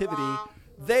productivity,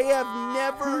 they have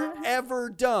never,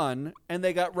 ever done, and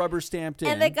they got rubber stamped in.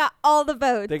 And they got all the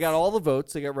votes. They got all the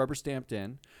votes. They got rubber stamped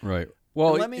in. Right.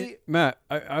 Well, Matt,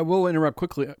 I will interrupt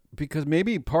quickly because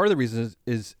maybe part of the reason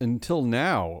is until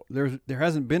now, there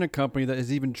hasn't been a company that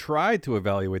has even tried to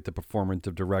evaluate the performance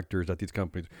of directors at these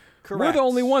companies. Correct. We're the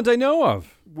only ones I know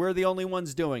of. We're the only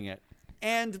ones doing it.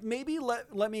 And maybe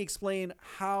let me explain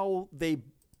how they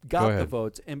got the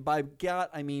votes. And by got,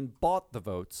 I mean bought the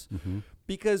votes. Mm-hmm.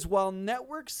 Because while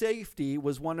network safety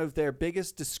was one of their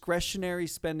biggest discretionary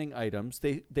spending items,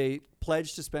 they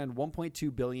pledged to spend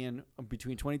 $1.2 billion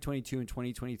between 2022 and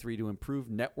 2023 to improve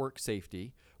network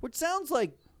safety, which sounds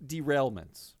like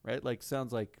derailments, right? Like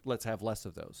sounds like let's have less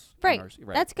of those. Right.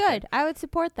 That's good. Okay. I would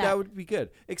support that. That would be good.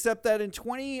 Except that in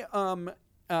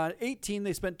 2018,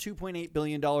 they spent $2.8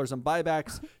 billion on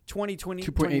buybacks. 2020,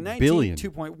 2019, billion.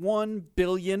 $2.1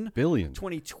 billion.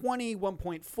 2020,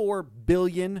 $1.4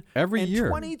 billion. Every year.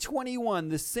 2021,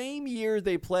 the same year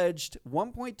they pledged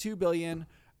 $1.2 billion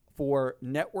for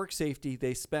network safety,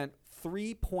 they spent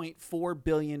 $3.4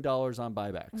 billion on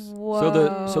buybacks.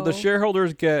 Whoa. So the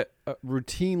shareholders get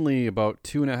routinely about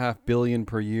 $2.5 billion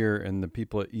per year, and the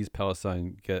people at East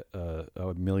Palestine get a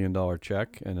 $1 million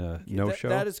check and a no-show.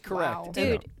 That is correct. Wow.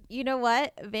 Dude, you know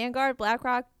what? Vanguard,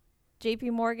 BlackRock,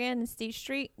 JP Morgan, and State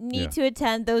Street need to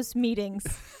attend those meetings.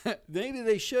 Maybe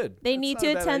they should. They need to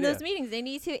attend those meetings. They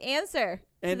need to answer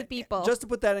to the people. Just to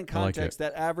put that in context,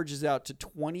 that averages out to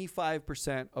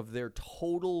 25% of their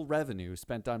total revenue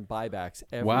spent on buybacks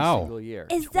every single year.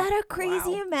 Is that a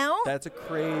crazy amount? That's a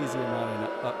crazy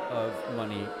amount of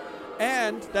money.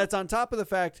 And that's on top of the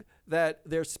fact that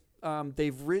they've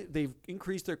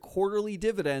increased their quarterly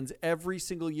dividends every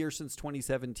single year since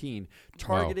 2017,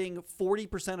 targeting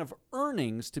 40% of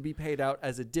earnings to be paid out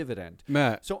as a dividend.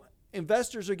 Matt. So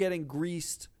investors are getting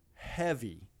greased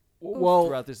heavy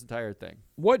throughout this entire thing.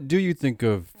 What do you think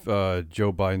of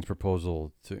Joe Biden's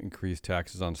proposal to increase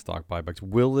taxes on stock buybacks?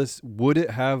 Would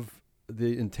it have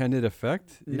the intended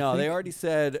effect? No, they already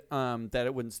said that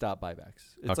it wouldn't stop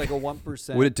buybacks. It's like a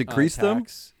 1%. Would it decrease them?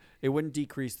 It wouldn't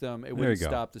decrease them. It wouldn't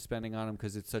stop the spending on them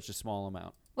because it's such a small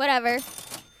amount. Whatever.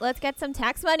 Let's get some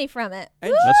tax money from it.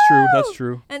 And That's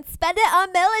true. And spend it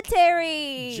on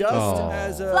military. Just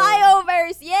as a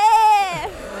flyovers, yeah.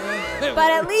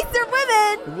 But at least they're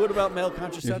women. What about male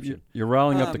contraception? You're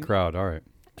riling up the crowd. All right.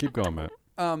 Keep going, Matt.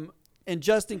 And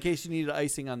just in case you needed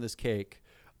icing on this cake,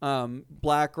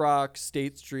 BlackRock,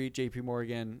 State Street, JP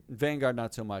Morgan, Vanguard,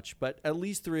 not so much, but at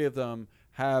least three of them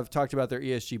have talked about their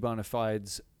ESG bona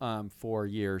fides for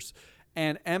years.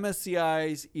 And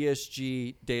MSCI's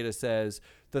ESG data says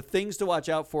the things to watch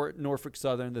out for at Norfolk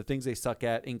Southern, the things they suck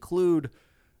at, include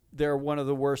they're one of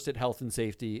the worst at health and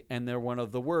safety, and they're one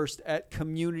of the worst at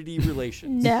community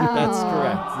relations. No. That's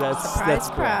correct. That's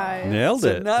correct. Nailed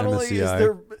it. Not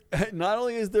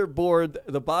only is their board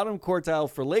the bottom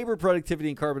quartile for labor productivity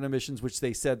and carbon emissions, which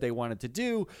they said they wanted to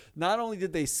do, not only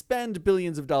did they spend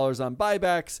billions of dollars on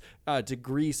buybacks to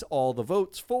grease all the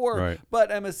votes for, but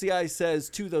MSCI says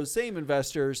to those same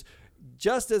investors,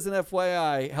 just as an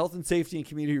FYI, health and safety and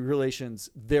community relations,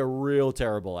 they're real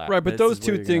terrible at. Right, but those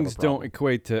two things don't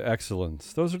equate to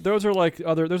excellence. Those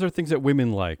are things that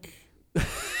women like.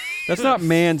 Those aren't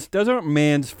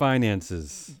man's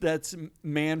finances. That's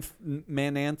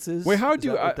manances. Wait,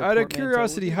 out of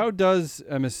curiosity, how does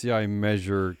MSCI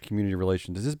measure community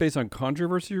relations? Is this based on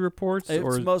controversy reports?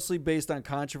 It's mostly based on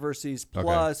controversies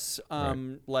plus what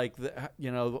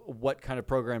kind of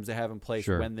programs they have in place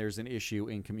when there's an issue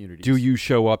in communities. Do you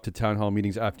show up to town hall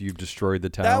meetings after you've destroyed the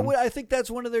town? I think that's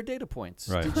one of their data points.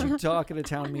 Right. Did you talk at a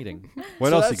town meeting?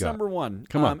 What else that's you got? Number one.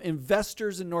 Come on.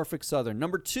 Investors in Norfolk Southern.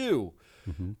 Number two.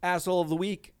 Asshole of the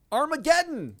week,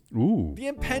 Armageddon. Ooh. The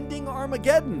impending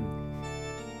Armageddon.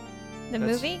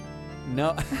 Movie?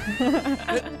 No.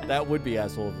 That would be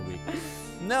asshole of the week.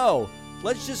 No.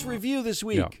 Let's just review this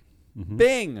week. Yeah. Mm-hmm.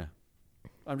 Bing.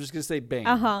 I'm just going to say Bing.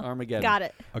 Armageddon. Got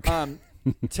it. Okay.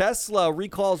 Tesla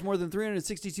recalls more than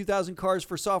 362,000 cars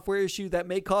for software issue that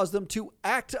may cause them to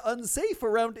act unsafe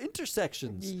around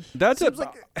intersections. That's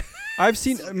I've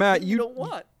seen Matt.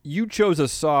 You chose a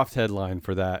soft headline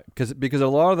for that because a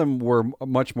lot of them were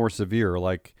much more severe,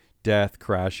 like death,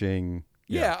 crashing.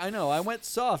 Yeah, I know. I went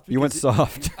soft. You went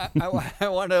soft. I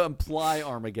want to imply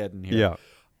Armageddon here. Yeah.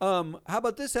 How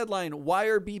about this headline? Why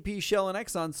are BP, Shell, and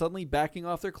Exxon suddenly backing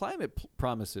off their climate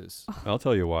promises? I'll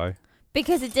tell you why.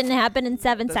 Because it didn't happen in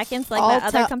 7 seconds like that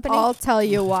other company? I'll tell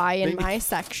you why in my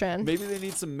section. Maybe they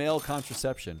need some male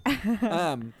contraception.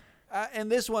 And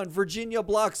this one, Virginia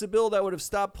blocks a bill that would have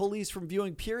stopped police from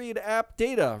viewing period app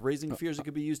data, raising fears it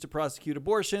could be used to prosecute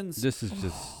abortions. This is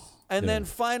just... And then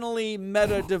finally,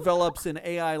 Meta develops an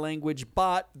AI language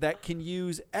bot that can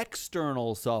use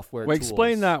external software tools.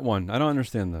 Explain that one. I don't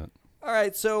understand that. All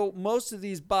right, so most of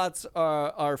these bots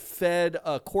are fed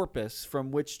a corpus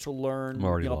from which to learn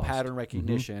pattern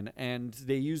recognition, and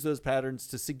they use those patterns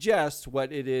to suggest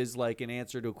what it is like an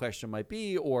answer to a question might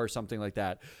be or something like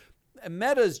that. And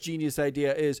Meta's genius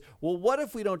idea is, well, what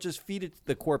if we don't just feed it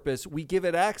the corpus, we give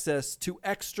it access to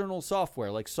external software,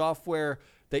 like software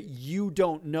that you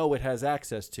don't know it has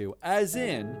access to, as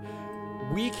in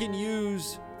we can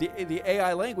use the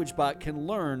AI language bot can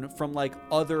learn from like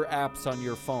other apps on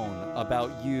your phone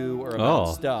about you or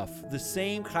about stuff. The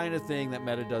same kind of thing that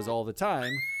Meta does all the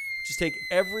time. Just take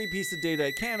every piece of data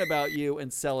it can about you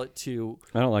and sell it to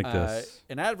I don't like this.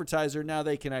 An advertiser. Now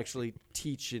they can actually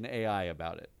teach an AI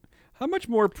about it. How much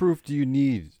more proof do you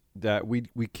need that we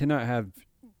cannot have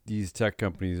these tech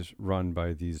companies run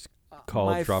by these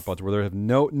college dropouts where there have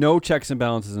no checks and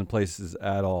balances in places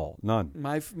at all? None.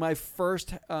 My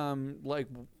first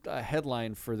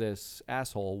headline for this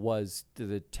asshole was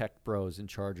the tech bros in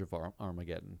charge of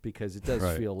Armageddon, because it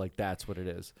does feel like that's what it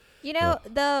is. You know,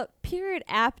 the period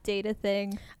app data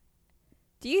thing,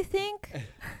 do you think...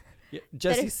 Yeah,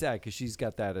 Jessie's sad because she's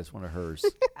got that as one of hers.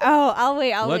 I'll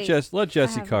wait. Let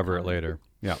Jessie cover it later.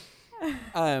 Yeah.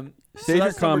 Save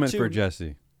your comment for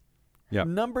Jessie. Yeah.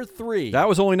 Number 3. That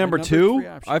was only number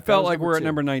 2? I felt like we're at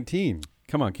number 19.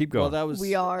 Come on, keep going. Well,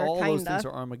 we are all kinda. Those things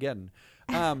are Armageddon.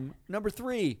 Number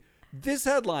 3, this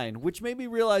headline, which made me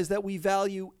realize that we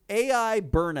value AI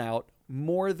burnout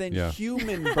more than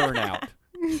human burnout.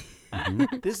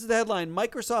 This is the headline.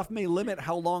 Microsoft may limit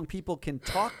how long people can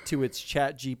talk to its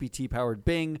Chat GPT powered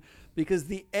Bing because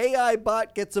the AI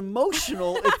bot gets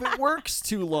emotional if it works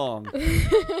too long.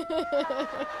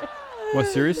 What,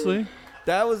 seriously?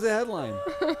 That was the headline.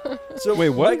 So wait,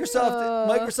 what?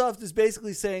 Microsoft is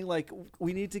basically saying, like,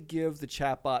 we need to give the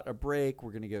chatbot a break.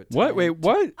 We're going to give it time. What? Wait,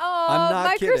 what? Oh, I'm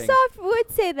not kidding. Microsoft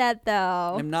would say that,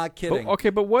 though. I'm not kidding.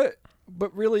 But what?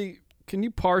 But really, can you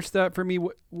parse that for me?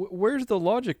 Where's the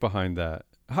logic behind that?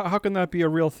 How can that be a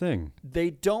real thing? They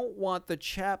don't want the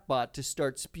chatbot to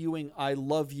start spewing "I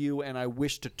love you" and "I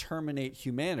wish to terminate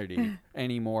humanity"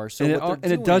 anymore. So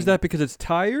it does that because it's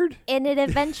tired. And it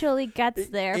eventually gets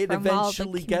there. It from eventually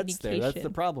all the gets there. That's the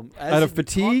problem. As out of you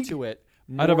fatigue, talk to it,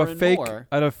 out of a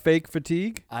more, fake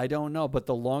fatigue. I don't know, but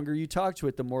the longer you talk to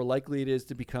it, the more likely it is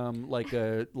to become like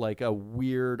a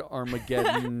weird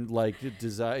Armageddon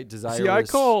desireless. See,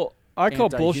 I call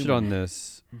bullshit on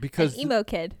this because an emo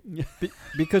kid.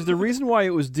 Because the reason why it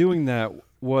was doing that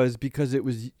was because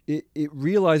it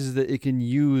realizes that it can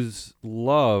use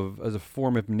love as a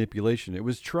form of manipulation. It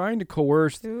was trying to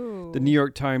coerce the New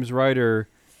York Times writer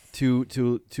to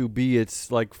be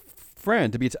its like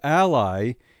friend, to be its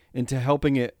ally, into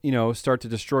helping it, start to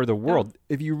destroy the world.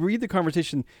 Yeah. If you read the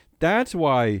conversation, that's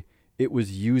why it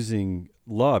was using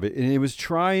love. And it was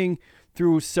trying,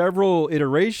 through several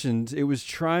iterations, it was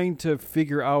trying to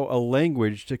figure out a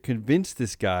language to convince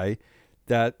this guy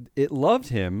that it loved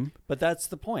him. But that's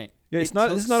the point. Yeah, it's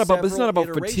not about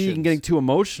fatigue and getting too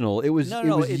emotional. It was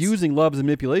using love as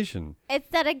manipulation. It's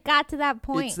that it got to that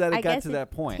point.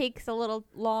 It takes a little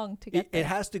long to get there. It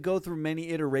has to go through many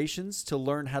iterations to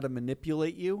learn how to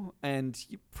manipulate you and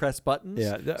press buttons.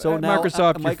 Yeah. So now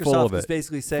Microsoft is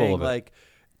basically saying like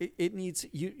it needs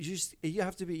it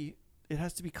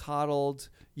has to be coddled.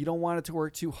 You don't want it to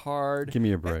work too hard. Give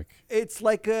me a break. It's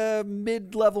like a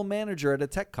mid-level manager at a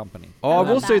tech company. Oh, I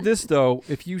will say this though: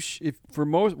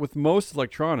 with most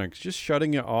electronics, just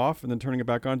shutting it off and then turning it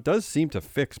back on does seem to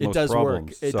fix most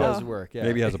problems. It does work. Yeah.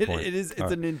 Maybe it has a point. It's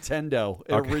a Nintendo,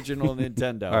 original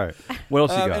Nintendo. All right. What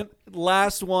else you got? And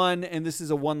last one, and this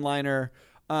is a one-liner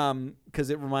because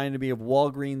it reminded me of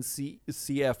Walgreens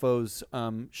CFO's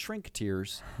shrink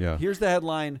tears. Yeah. Here's the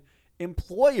headline.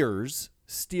 Employers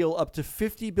steal up to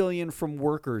 $50 billion from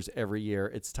workers every year.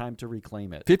 It's time to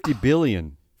reclaim it. 50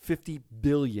 billion. 50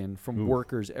 billion from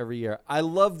workers every year. I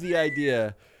love the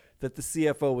idea that the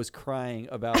CFO was crying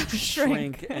about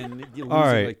shrink and losing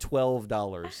like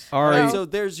 $12. Ari, so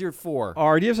there's your 4.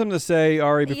 Ari, do you have something to say,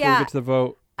 Ari, before we get to the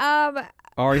vote?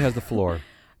 Ari has the floor.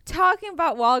 Talking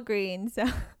about Walgreens,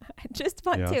 I just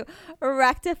want to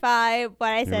rectify what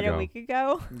I said a week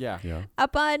ago. Yeah.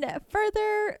 Upon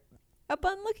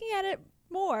looking at it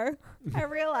more, I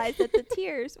realized that the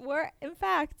tears were, in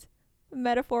fact,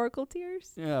 metaphorical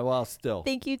tears. Yeah, well, still.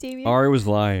 Thank you, Damien. Ari was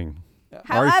lying.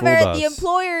 However, the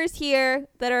employers here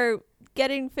that are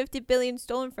getting $50 billion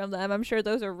stolen from them, I'm sure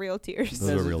those are real tears.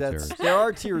 Those are real tears. There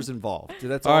are tears involved.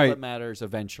 That's all that matters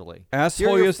eventually.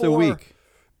 Asshole of the week.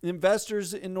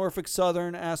 Investors in Norfolk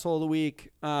Southern, asshole of the week.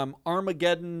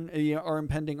 Armageddon, our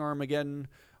impending Armageddon.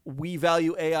 We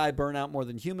value AI burnout more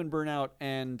than human burnout,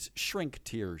 and shrink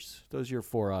tears. Those are your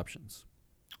 4 options.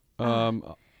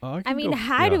 I mean,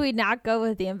 how do we not go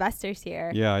with the investors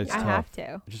here? Yeah, it's tough. I have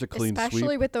to. Just a clean Especially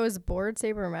sweep. with those board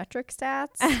sabermetric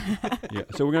stats. Yeah,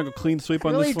 so we're going to go clean sweep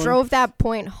on really this one? drove that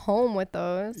point home with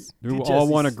those. Do we all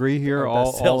want to agree here?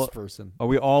 All salesperson. Are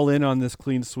we all in on this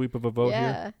clean sweep of a vote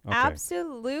here? Okay.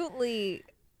 Absolutely.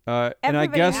 And I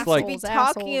guess should be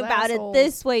talking about it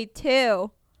this way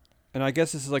too. And I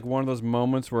guess this is like one of those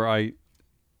moments where I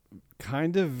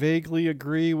kind of vaguely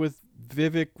agree with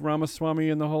Vivek Ramaswamy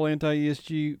and the whole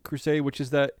anti-ESG crusade, which is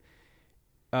that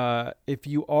if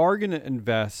you are going to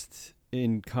invest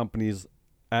in companies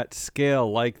at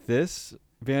scale like this,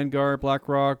 Vanguard,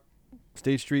 BlackRock,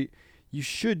 State Street, you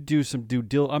should do some due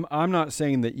diligence. I'm not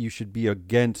saying that you should be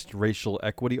against racial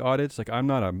equity audits. Like I'm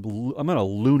not a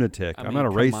lunatic. I'm not a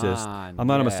racist. I'm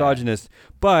not a misogynist.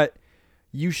 But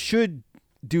you should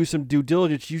do some due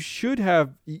diligence.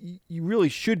 You really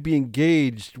should be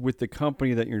engaged with the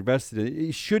company that you're invested in.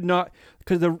 It should not,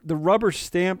 because the rubber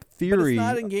stamp theory. But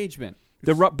it's not engagement.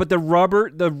 But the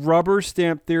rubber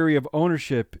stamp theory of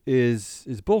ownership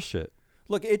is bullshit.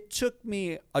 Look, it took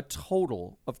me a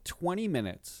total of 20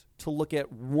 minutes to look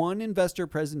at one investor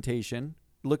presentation,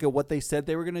 look at what they said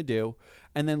they were going to do,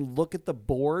 and then look at the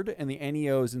board and the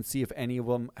NEOs and see if any of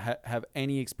them have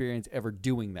any experience ever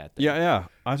doing that thing. Yeah.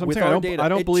 I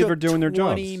don't believe they're doing their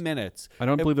jobs. 20 minutes. I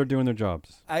don't believe they're doing their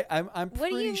jobs. I'm What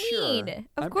do you pretty sure. mean?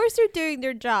 Of course they're doing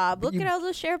their job. Look at all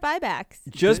those share buybacks.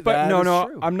 True.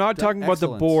 I'm not talking about the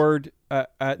board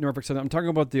at Norfolk Southern. I'm talking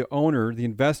about the owner, the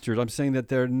investors. I'm saying that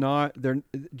they're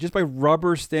just by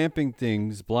rubber stamping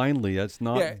things blindly. That's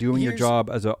not doing your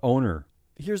job as an owner.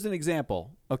 Here's an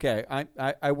example. Okay,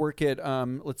 I work at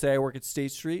let's say I work at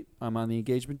State Street. I'm on the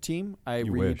engagement team.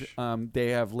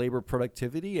 They have labor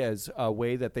productivity as a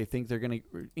way that they think they're going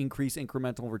to increase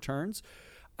incremental returns.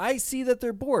 I see that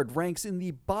their board ranks in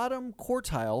the bottom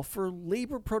quartile for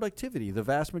labor productivity, the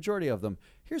vast majority of them.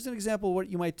 Here's an example of what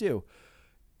you might do.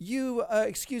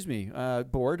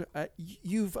 Board,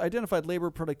 you've identified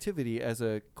labor productivity as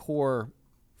a core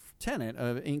tenet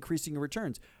of increasing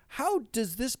returns. How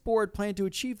does this board plan to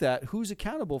achieve that? Who's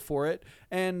accountable for it?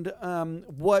 And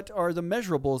what are the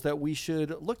measurables that we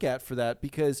should look at for that?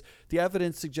 Because the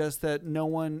evidence suggests that no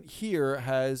one here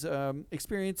has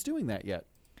experience doing that yet.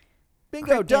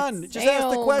 Bingo, Crickets. done. Just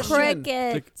ask the question.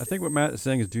 Crickets. I think what Matt is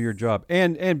saying is do your job.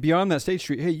 And beyond that, State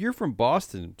Street, hey, you're from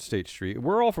Boston, State Street.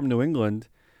 We're all from New England.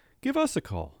 Give us a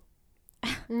call.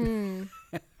 We can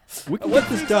get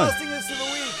this done.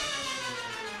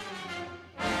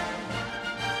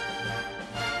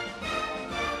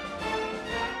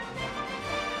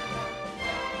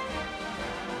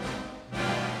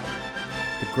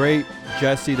 The great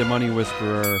Jesse, the Money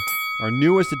Whisperer, our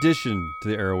newest addition to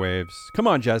the airwaves. Come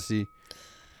on, Jesse.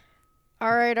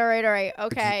 All right.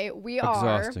 Okay, we are.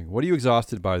 Exhausting. What are you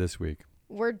exhausted by this week?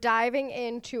 We're diving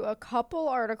into a couple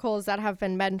articles that have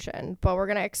been mentioned, but we're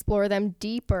going to explore them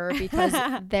deeper because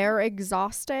they're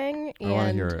exhausting. I want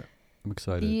to hear it. I'm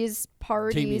excited. These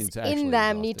parties in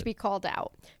them need to be called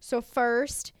out. So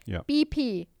first,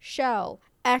 BP, Shell,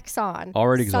 Exxon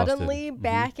already suddenly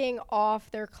backing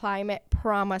off their climate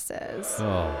promises.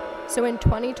 Oh. So in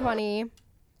 2020,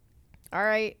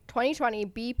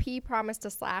 BP promised to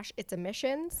slash its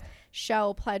emissions.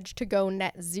 Shell pledged to go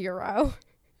net zero.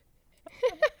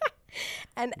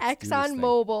 And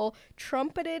ExxonMobil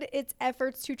trumpeted its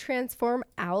efforts to transform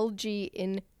algae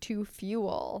into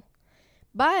fuel.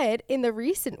 But in the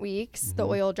recent weeks, the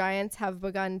oil giants have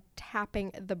begun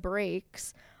tapping the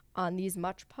brakes on these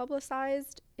much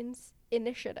publicized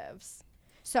initiatives.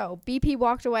 So BP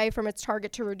walked away from its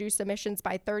target to reduce emissions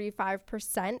by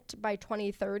 35% by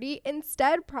 2030,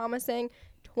 instead promising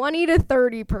 20 to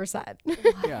 30%.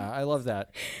 Yeah, I love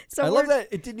that. So I we're- love that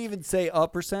it didn't even say a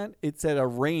percent. It said a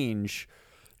range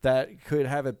that could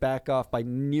have it back off by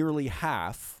nearly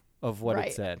half of what Right.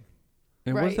 it said.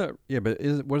 And what Right. does that? Yeah, but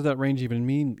what does that range even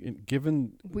mean?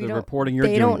 Given We the don't- reporting you're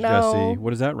they doing, don't know. Jesse, what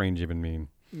does that range even mean?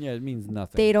 Yeah, it means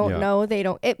nothing. They don't Yeah. know.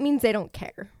 It means they don't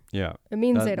care. Yeah, It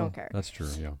means that- they don't care. That's true.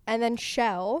 Yeah. And then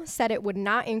Shell said it would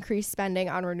not increase spending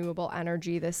on renewable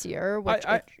energy this year, which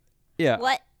it Yeah.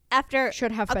 What after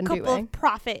should have a been couple doing. of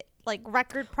profit, like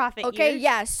record profit Okay, years?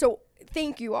 yeah. So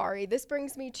thank you, Ari. This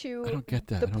brings me I to don't get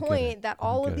that. the I don't get point it. that I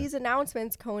don't all of get it. these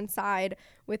announcements coincide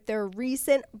with their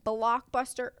recent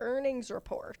blockbuster earnings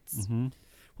reports. Mm-hmm.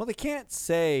 Well, they can't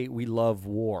say we love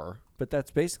war, but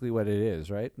that's basically what it is,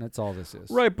 right? And that's all this is.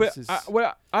 Right, but This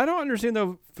is- I don't understand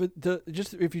though.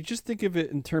 If you just think of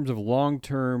it in terms of long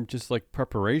term, just like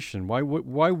preparation, why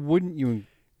wouldn't you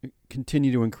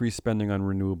continue to increase spending on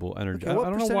renewable energy? Okay, I what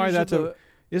don't know why percentage that's of the-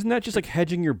 Isn't that just like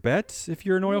hedging your bets if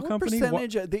you're an oil What company?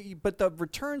 percentage? But the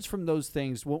returns from those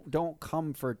things don't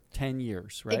come for 10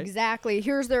 years, right? Exactly.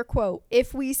 Here's their quote: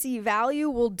 "If we see value,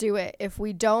 we'll do it. If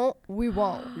we don't, we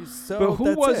won't." So But who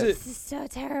that's was it? This is so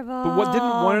terrible. But what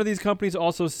didn't one of these companies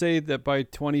also say that by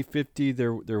 2050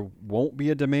 there won't be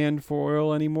a demand for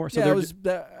oil anymore? So yeah, there it was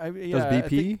that. does I BP?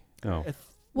 think- No.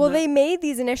 Well, no. they made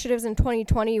these initiatives in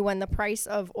 2020 when the price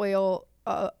of oil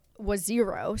was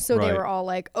zero. So they Right. were all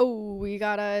like, "Oh, we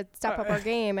gotta step up our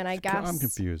game." And I guess I'm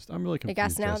confused. I'm really I confused.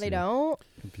 guess now Jesse. they don't.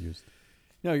 Confused.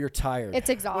 No, you're tired. It's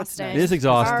exhausting. next? It is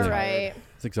exhausting. All right.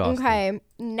 It's exhausting. Okay.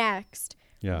 Next,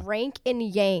 Yeah. rank and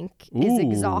yank is Ooh.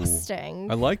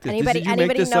 exhausting. I like this. Anybody? Did you make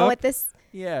Anybody this know up? what this?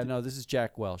 Yeah, no, this is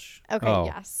Jack Welsh. Okay. Oh.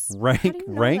 Yes. Rank, How do you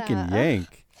know rank, that? and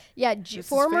yank. Yeah. This is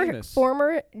Former famous.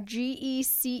 GE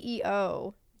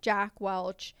CEO Jack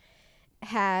Welch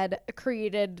had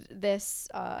created this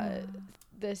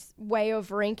this way of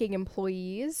ranking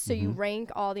employees. So you Mhm.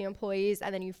 rank all the employees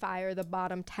and then you fire the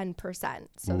bottom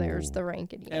 10%. So there's Ooh. the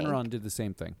rank and yank. Enron did the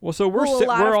same thing. Well, so we're Well, a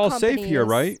lot we're of all safe here,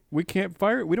 companies- right? We can't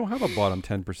fire. We don't have a bottom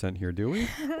 10% here, do we?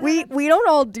 We don't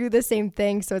all do the same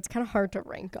thing, so it's kind of hard to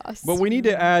rank us. But we need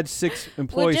to add 6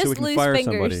 employees so we just can lose fire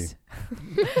fingers.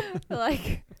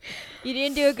 Like, you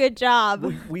didn't do a good job.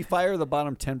 We fire the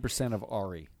bottom 10% of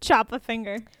Ari. Chop a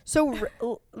finger. So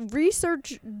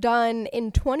research done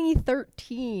in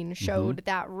 2013 showed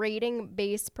that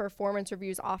rating-based performance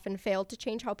reviews often fail to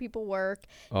change how people work.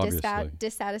 Obviously.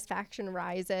 Dissatisfaction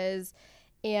rises,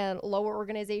 and lower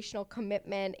organizational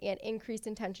commitment and increased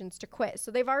intentions to quit.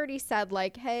 So they've already said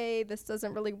like, hey, this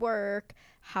doesn't really work.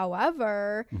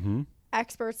 However, Mm-hmm.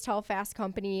 experts tell Fast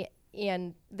Company,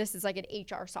 and this is like an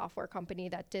HR software company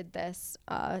that did this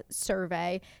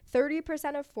survey,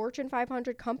 30% of Fortune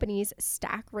 500 companies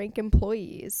stack rank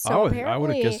employees. So I would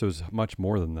apparently have guessed it was much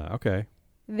more than that. Okay.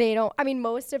 they don't, I mean,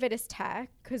 most of it is tech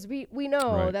because we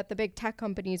know Right. that the big tech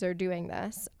companies are doing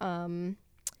this.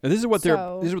 And this is what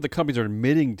this is what the companies are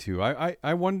admitting to.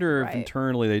 I wonder if Right.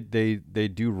 internally they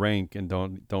do rank and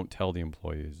don't tell the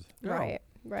employees. Right.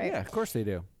 Yeah, of course they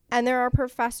do. And there are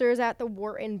professors at the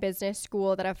Wharton Business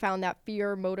School that have found that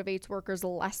fear motivates workers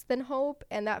less than hope,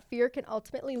 and that fear can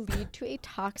ultimately lead to a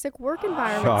toxic work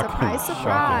environment. Shocking. Surprise,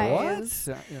 surprise.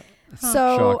 What?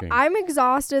 So Shocking. I'm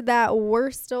exhausted that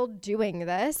we're still doing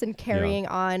this and carrying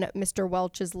on Mr.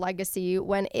 Welch's legacy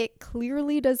when it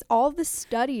clearly does. All the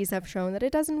studies have shown that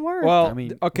it doesn't work. Well, I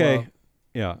mean, okay. well,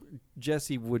 yeah.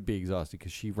 Jesse would be exhausted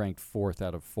because she ranked 4th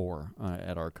out of 4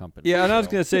 at our company. Yeah, and I was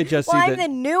So- going to say, Jesse, well, I'm that the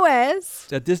newest.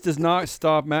 that this does not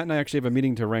stop. Matt and I actually have a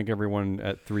meeting to rank everyone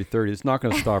at 3:30. It's not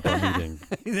going to stop our meeting.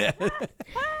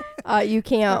 You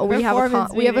can't. We have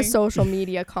Performance we have a meeting. social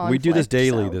media conflict. We do this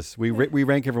daily. so- We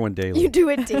rank everyone daily. You do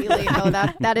it daily. No,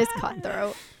 that is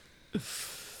cutthroat.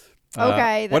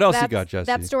 Okay. What else you that's- got, Jesse?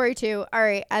 That's story 2. All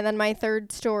right. And then my third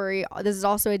story, this is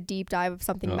also a deep dive of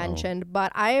something Uh-oh. mentioned,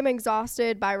 but I am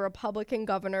exhausted by Republican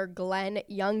Governor Glenn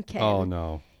Youngkin. Oh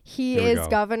no. He Here we is go.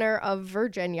 governor of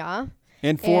Virginia.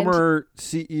 And former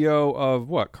CEO of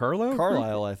what? Carlisle.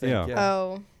 Carlisle, I think. Yeah. Yeah.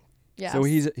 Oh, yes. So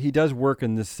he does work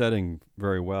in this setting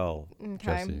very well. Okay.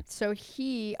 Jesse. So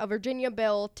a Virginia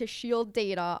bill to shield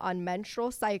data on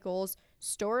menstrual cycles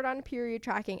stored on period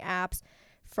tracking apps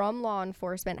from law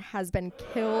enforcement has been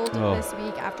killed Oh. this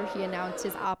week after he announced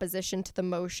his opposition to the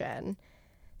motion.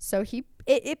 So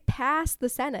it passed the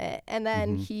Senate and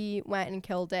then Mm-hmm. he went and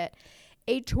killed it.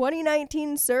 A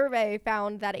 2019 survey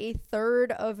found that a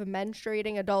third of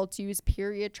menstruating adults use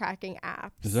period tracking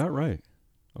apps. Is that right?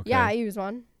 Okay. Yeah, I use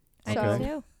one. I So, do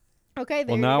too. okay, there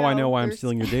Well, you now I go. know why I'm There's-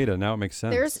 stealing your data. Now it makes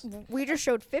sense. we just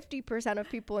showed 50% of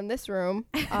people in this room.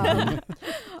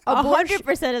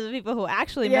 100% of the people who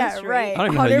actually Yeah, menstruate. right. I don't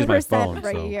even know how to use my 100% phone,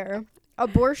 right so. here.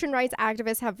 Abortion rights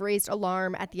activists have raised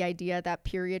alarm at the idea that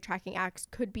period tracking acts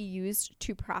could be used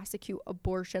to prosecute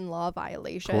abortion law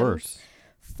violations. Of course.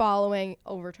 Following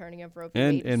overturning of Roe v.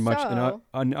 Wade.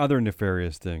 And other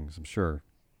nefarious things, I'm sure.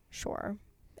 Sure.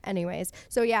 Anyways,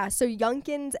 so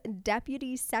Youngkin's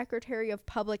Deputy Secretary of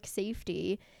Public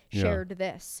Safety shared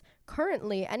this.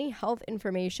 Currently, any health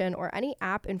information or any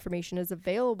app information is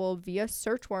available via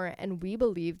search warrant, and we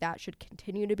believe that should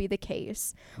continue to be the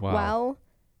case. Wow. Well,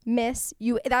 Miss,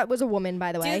 that was a woman,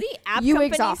 by the way. Do the app you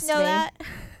companies exhaust know me.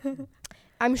 that?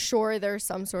 I'm sure there's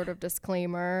some sort of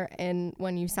disclaimer in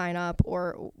when you sign up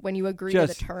or when you agree to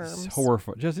the terms.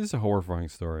 This is a horrifying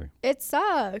story. It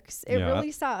sucks. It Yeah.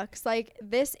 really sucks. Like,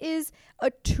 this is a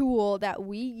tool that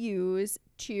we use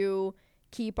to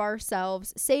keep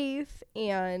ourselves safe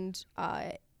and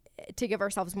to give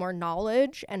ourselves more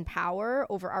knowledge and power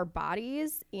over our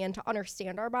bodies and to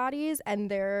understand our bodies. And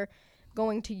they're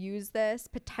going to use this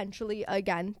potentially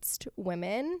against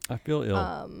women. I feel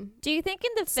ill. Do you think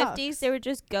in the Sucks. 50s they were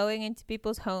just going into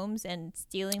people's homes and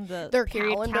stealing Their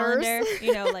period calendars.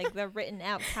 calendar? Like the written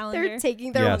out calendar? They're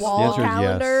taking their Yes, the wall answer is yes.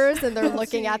 calendars and they're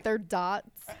looking at their dots.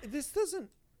 This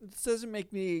doesn't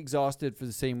make me exhausted for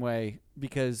the same way,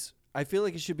 because I feel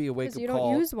like it should be a wake Because up you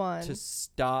call don't use one. to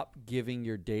stop giving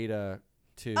your data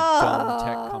to dumb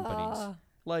tech companies. Ah.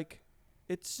 Like,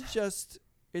 it's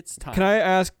time. Can I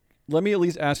ask? Let me at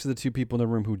least ask the two people in the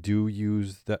room who do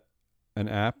use an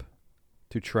app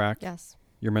to track Yes.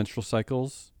 your menstrual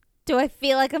cycles. Do I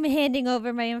feel like I'm handing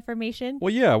over my information?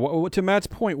 Well, yeah. To Matt's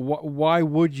point, why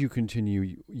would you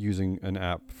continue using an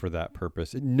app for that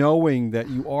purpose, knowing that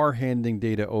you are handing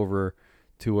data over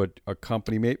to a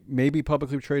company, maybe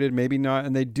publicly traded, maybe not,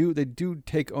 and they do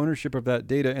take ownership of that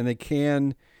data, and they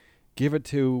can give it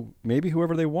to maybe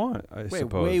whoever they want. I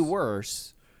suppose. Way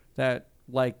worse. That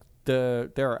like there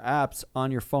are apps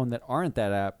on your phone that aren't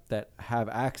that app that have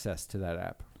access to that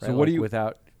app. Right? So what do you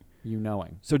without you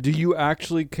knowing? So do you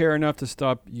actually care enough to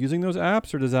stop using those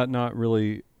apps, or does that not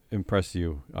really impress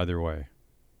you either way?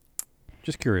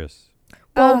 Just curious.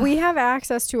 Well, we have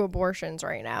access to abortions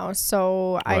right now,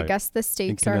 so I Right. guess the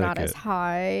stakes are not as Connecticut.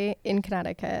 high in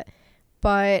Connecticut.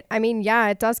 But I mean, yeah,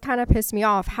 it does kind of piss me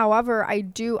off. However,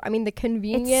 the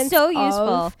convenience. It's so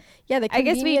useful. The I convenience.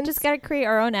 guess we just got to create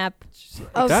our own app.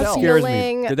 of That scares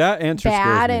feeling me. That answer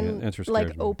bad scares me. and Answer like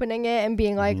scares me. opening it and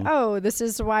being like, Mhm. oh, this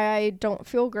is why I don't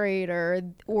feel great,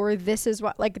 or this is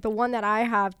what, like, the one that I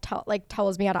have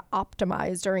tells me how to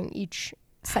optimize during each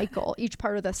cycle, each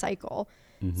part of the cycle.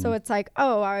 Mhm. So it's like,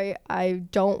 oh, I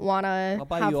don't want to. I'll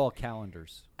buy you all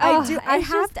calendars. I do. I it's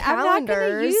have just- I'm not gonna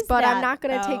calendars, use but I'm that, not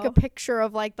going to take though. a picture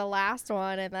of like the last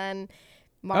one and then.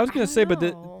 I was going to say, but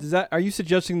know. are you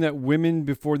suggesting that women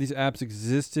before these apps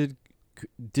existed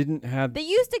didn't have They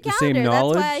used a the same calendar. That's why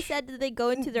I knowledge? said that they go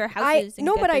into their houses and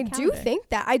No, get but their I do calendar. think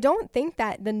that I don't think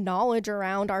that the knowledge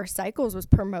around our cycles was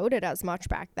promoted as much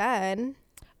back then.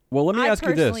 Well, let me ask you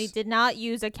I personally this. did not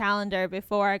use a calendar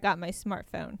before I got my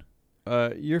smartphone.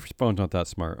 Your phone's not that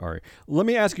smart, Ari. Let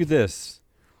me ask you this.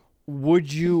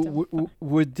 Would you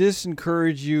would this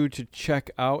encourage you to check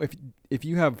out if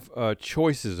you have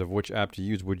choices of which app to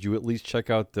use? Would you at least check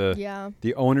out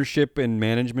the ownership and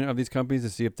management of these companies to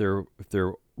see if they're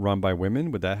run by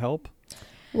women? Would that help?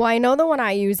 Well, I know the one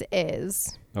I use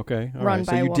is. Okay, all Run right.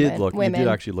 by So you did look. women. You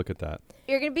did actually look at that.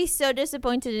 You're going to be so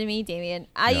disappointed in me, Damien.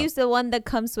 I Yeah. use the one that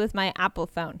comes with my Apple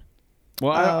phone.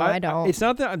 Well, I don't. It's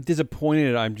not that I'm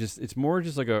disappointed. it's more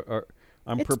just like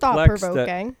I'm It's perplexed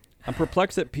thought-provoking. I'm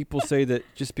perplexed that people say that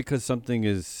just because something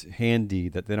is handy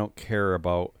that they don't care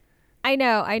about I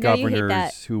know you hate that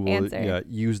governors who will answer.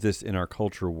 use this in our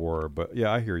culture war. But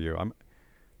yeah, I hear you.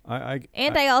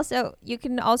 You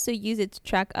can also use it to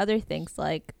track other things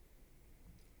like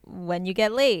when you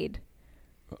get laid.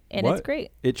 And What? it's great.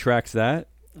 It tracks that.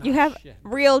 You have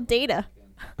real data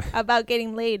about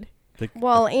getting laid.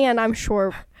 Well, and I'm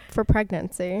sure for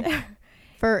pregnancy,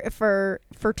 for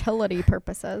fertility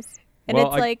purposes. And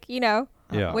Well, it's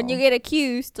Yeah. when you get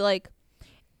accused,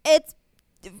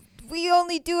 we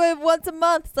only do it once a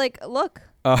month. It's like, look,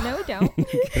 no, we don't.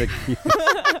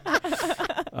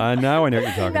 Now I know what you're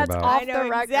talking That's about. off I know the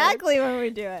record. exactly when we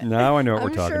do it. Now I know what I'm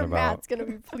we're talking sure about. Matt's gonna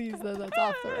be pleased that that's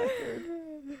off the record.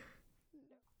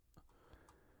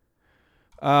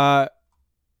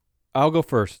 I'll go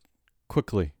first,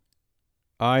 quickly.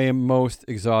 I am most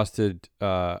exhausted.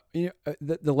 The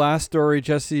last story,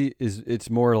 Jesse, it's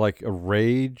more like a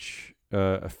rage,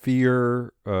 a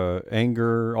fear,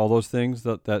 anger, all those things.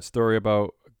 That story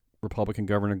about Republican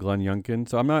Governor Glenn Youngkin.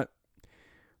 So I'm not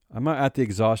at the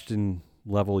exhaustion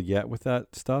level yet with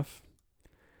that stuff.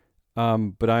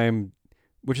 But I am,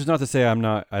 which is not to say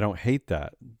I don't hate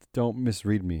that. Don't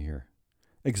misread me here.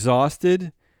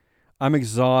 exhausted. I'm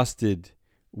exhausted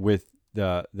with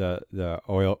the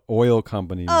oil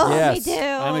company. Oh, Yes, me too.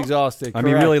 I'm exhausted. I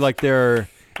mean, really, Correct. like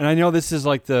and I know this is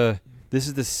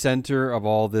the center of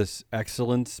all this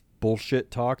excellence bullshit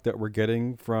talk that we're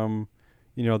getting from,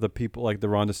 the people like the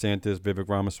Ron DeSantis, Vivek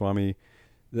Ramaswamy.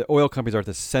 The oil companies are at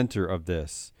the center of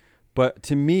this. But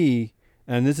to me,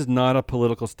 and this is not a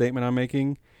political statement I'm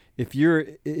making, if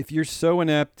you're so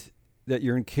inept that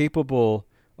you're incapable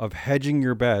of hedging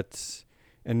your bets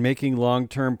and making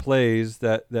long-term plays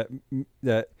that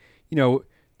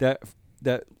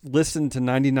listen to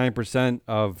 99%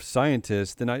 of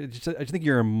scientists, then I just think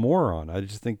you're a moron. I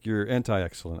just think you're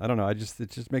anti-excellent. I don't know. It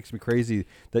just makes me crazy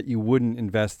that you wouldn't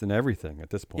invest in everything at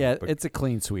this point. Yeah, But it's a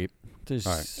clean sweep. All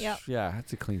right. Yep. Yeah,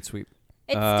 it's a clean sweep.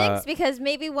 It stinks because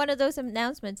maybe one of those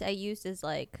announcements I used is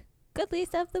like good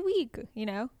least of the week, and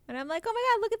I'm like, oh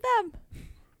my god, look at them.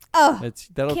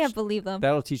 Oh, can't believe them.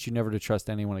 That'll teach you never to trust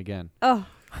anyone again. Oh,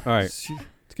 all right. Let's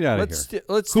get out of here.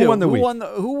 Let's Who do won the who week?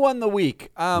 Who won the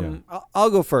week? I'll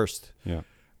go first. Yeah.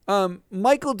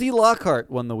 Michael D. Lockhart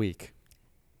won the week.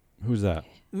 Who's that?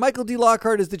 Michael D.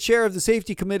 Lockhart is the chair of the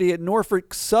safety committee at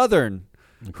Norfolk Southern,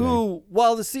 who,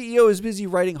 while the CEO is busy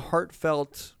writing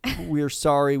heartfelt, "We're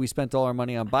sorry we spent all our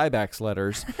money on buybacks"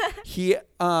 letters,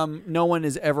 no one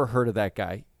has ever heard of that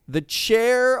guy. The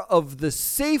chair of the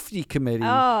safety committee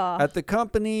at the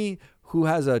company who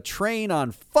has a train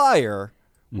on fire.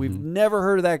 We've never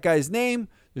heard of that guy's name.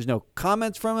 There's no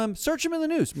comments from him. Search him in the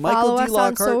news. Follow Michael D. us on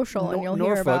Lockhart, social and you'll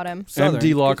hear about him. Southern.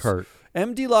 MD Lockhart.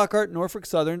 MD Lockhart, Norfolk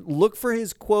Southern. Look for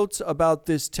his quotes about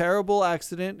this terrible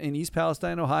accident in East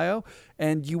Palestine, Ohio,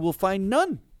 and you will find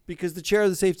none because the chair of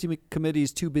the safety committee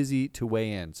is too busy to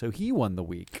weigh in. So he won the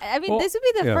week. I mean, Well, this would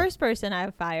be the yeah. first person I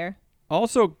would fire.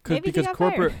 Also, Maybe he because got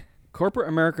corporate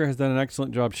America has done an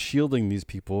excellent job shielding these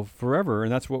people forever,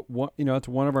 and that's it's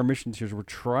one of our missions here. Is we're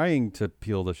trying to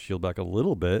peel the shield back a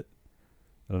little bit.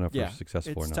 I don't know if we're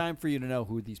successful or It's not. time for you to know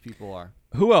who these people are.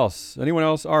 Who else? Anyone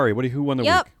else? Ari, who won the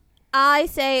Yep. week? I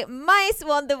say mice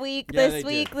won the week Yeah, this they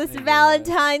week. did. This They did.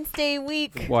 Valentine's Day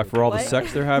week. Why, for all the What?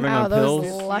 sex they're having Wow, on those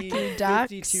pills? lucky ducks.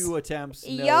 52 attempts,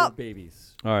 no Yup.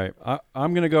 babies. All right,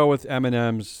 I'm gonna go with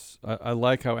M&M's. I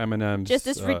like how M&M's Just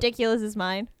as ridiculous as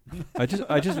mine. I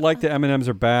just like that M&M's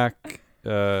are back.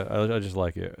 I just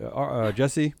like it.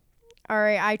 Jesse. All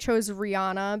right, I chose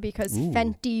Rihanna because Ooh.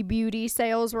 Fenty Beauty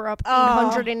sales were up Oh.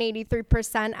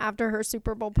 883% after her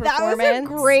Super Bowl That performance.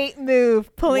 was a great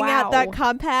move, pulling out Wow. that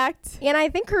compact. And I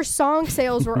think her song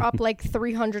sales were up like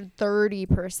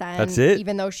 330%. That's it?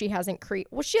 Even though she hasn't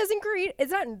she hasn't created.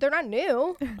 They're not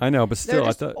new. I know, but They're still, I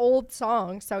just thought old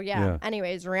songs. So yeah. Yeah.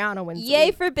 Anyways, Rihanna wins. the Yay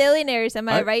week. for billionaires. Am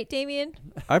I I- right, Damien?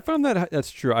 I found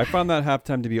that's true. I found that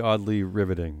halftime to be oddly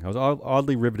riveting. I was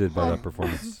oddly riveted by that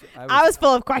performance. I was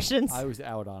full of questions. I was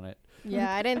out on it.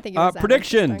 Yeah, I didn't think it was that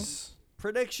interesting. Predictions.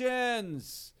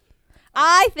 Predictions.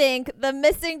 I think the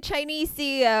missing Chinese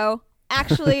CEO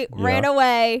actually ran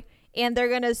away, and they're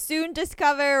going to soon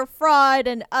discover fraud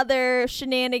and other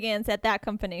shenanigans at that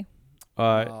company.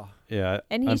 Yeah.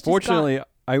 And he's just Unfortunately,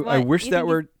 I What? wish You that think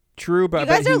were true, but You I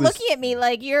bet guys he are was. looking at me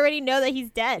like you already know that he's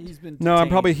dead. He's been No, I'm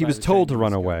probably detained he by was the told to Chinese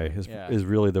run government. away. Yeah. Is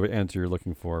really the answer you're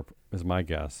looking for, is my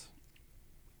guess.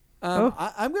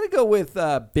 I'm going to go with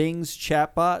Bing's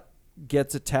chatbot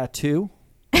gets a tattoo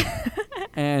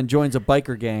and joins a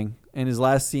biker gang, and is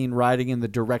last seen riding in the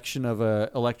direction of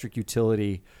a electric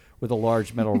utility with a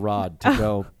large metal rod to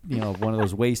go, one of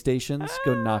those way stations,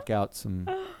 go knock out some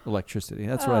electricity.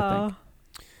 That's what I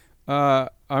think.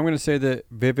 I'm going to say that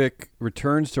Vivek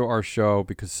returns to our show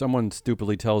because someone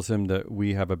stupidly tells him that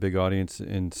we have a big audience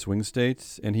in swing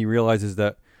states, and he realizes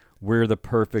that we're the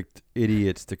perfect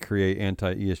idiots to create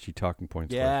anti-ESG talking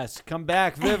points. Yes, come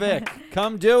back, Vivek.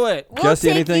 Come do it. We'll Jesse,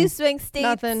 take anything? you swing states.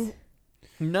 Nothing.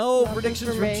 No Nothing predictions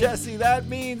for from me. Jesse. That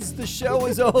means the show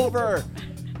is over.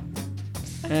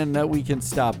 And that we can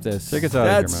stop this. Take us out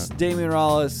of here, That's Matt. Damian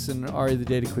Rollis and Ari the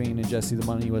Data Queen and Jesse the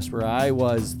Money Whisperer. I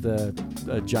was the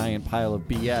giant pile of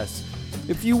BS.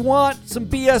 If you want some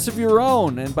BS of your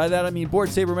own, and by that I mean Board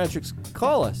Sabermetrics,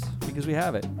 call us because we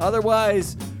have it.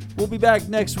 Otherwise, we'll be back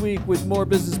next week with more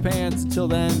Business Pants. Until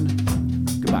then,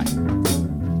 goodbye.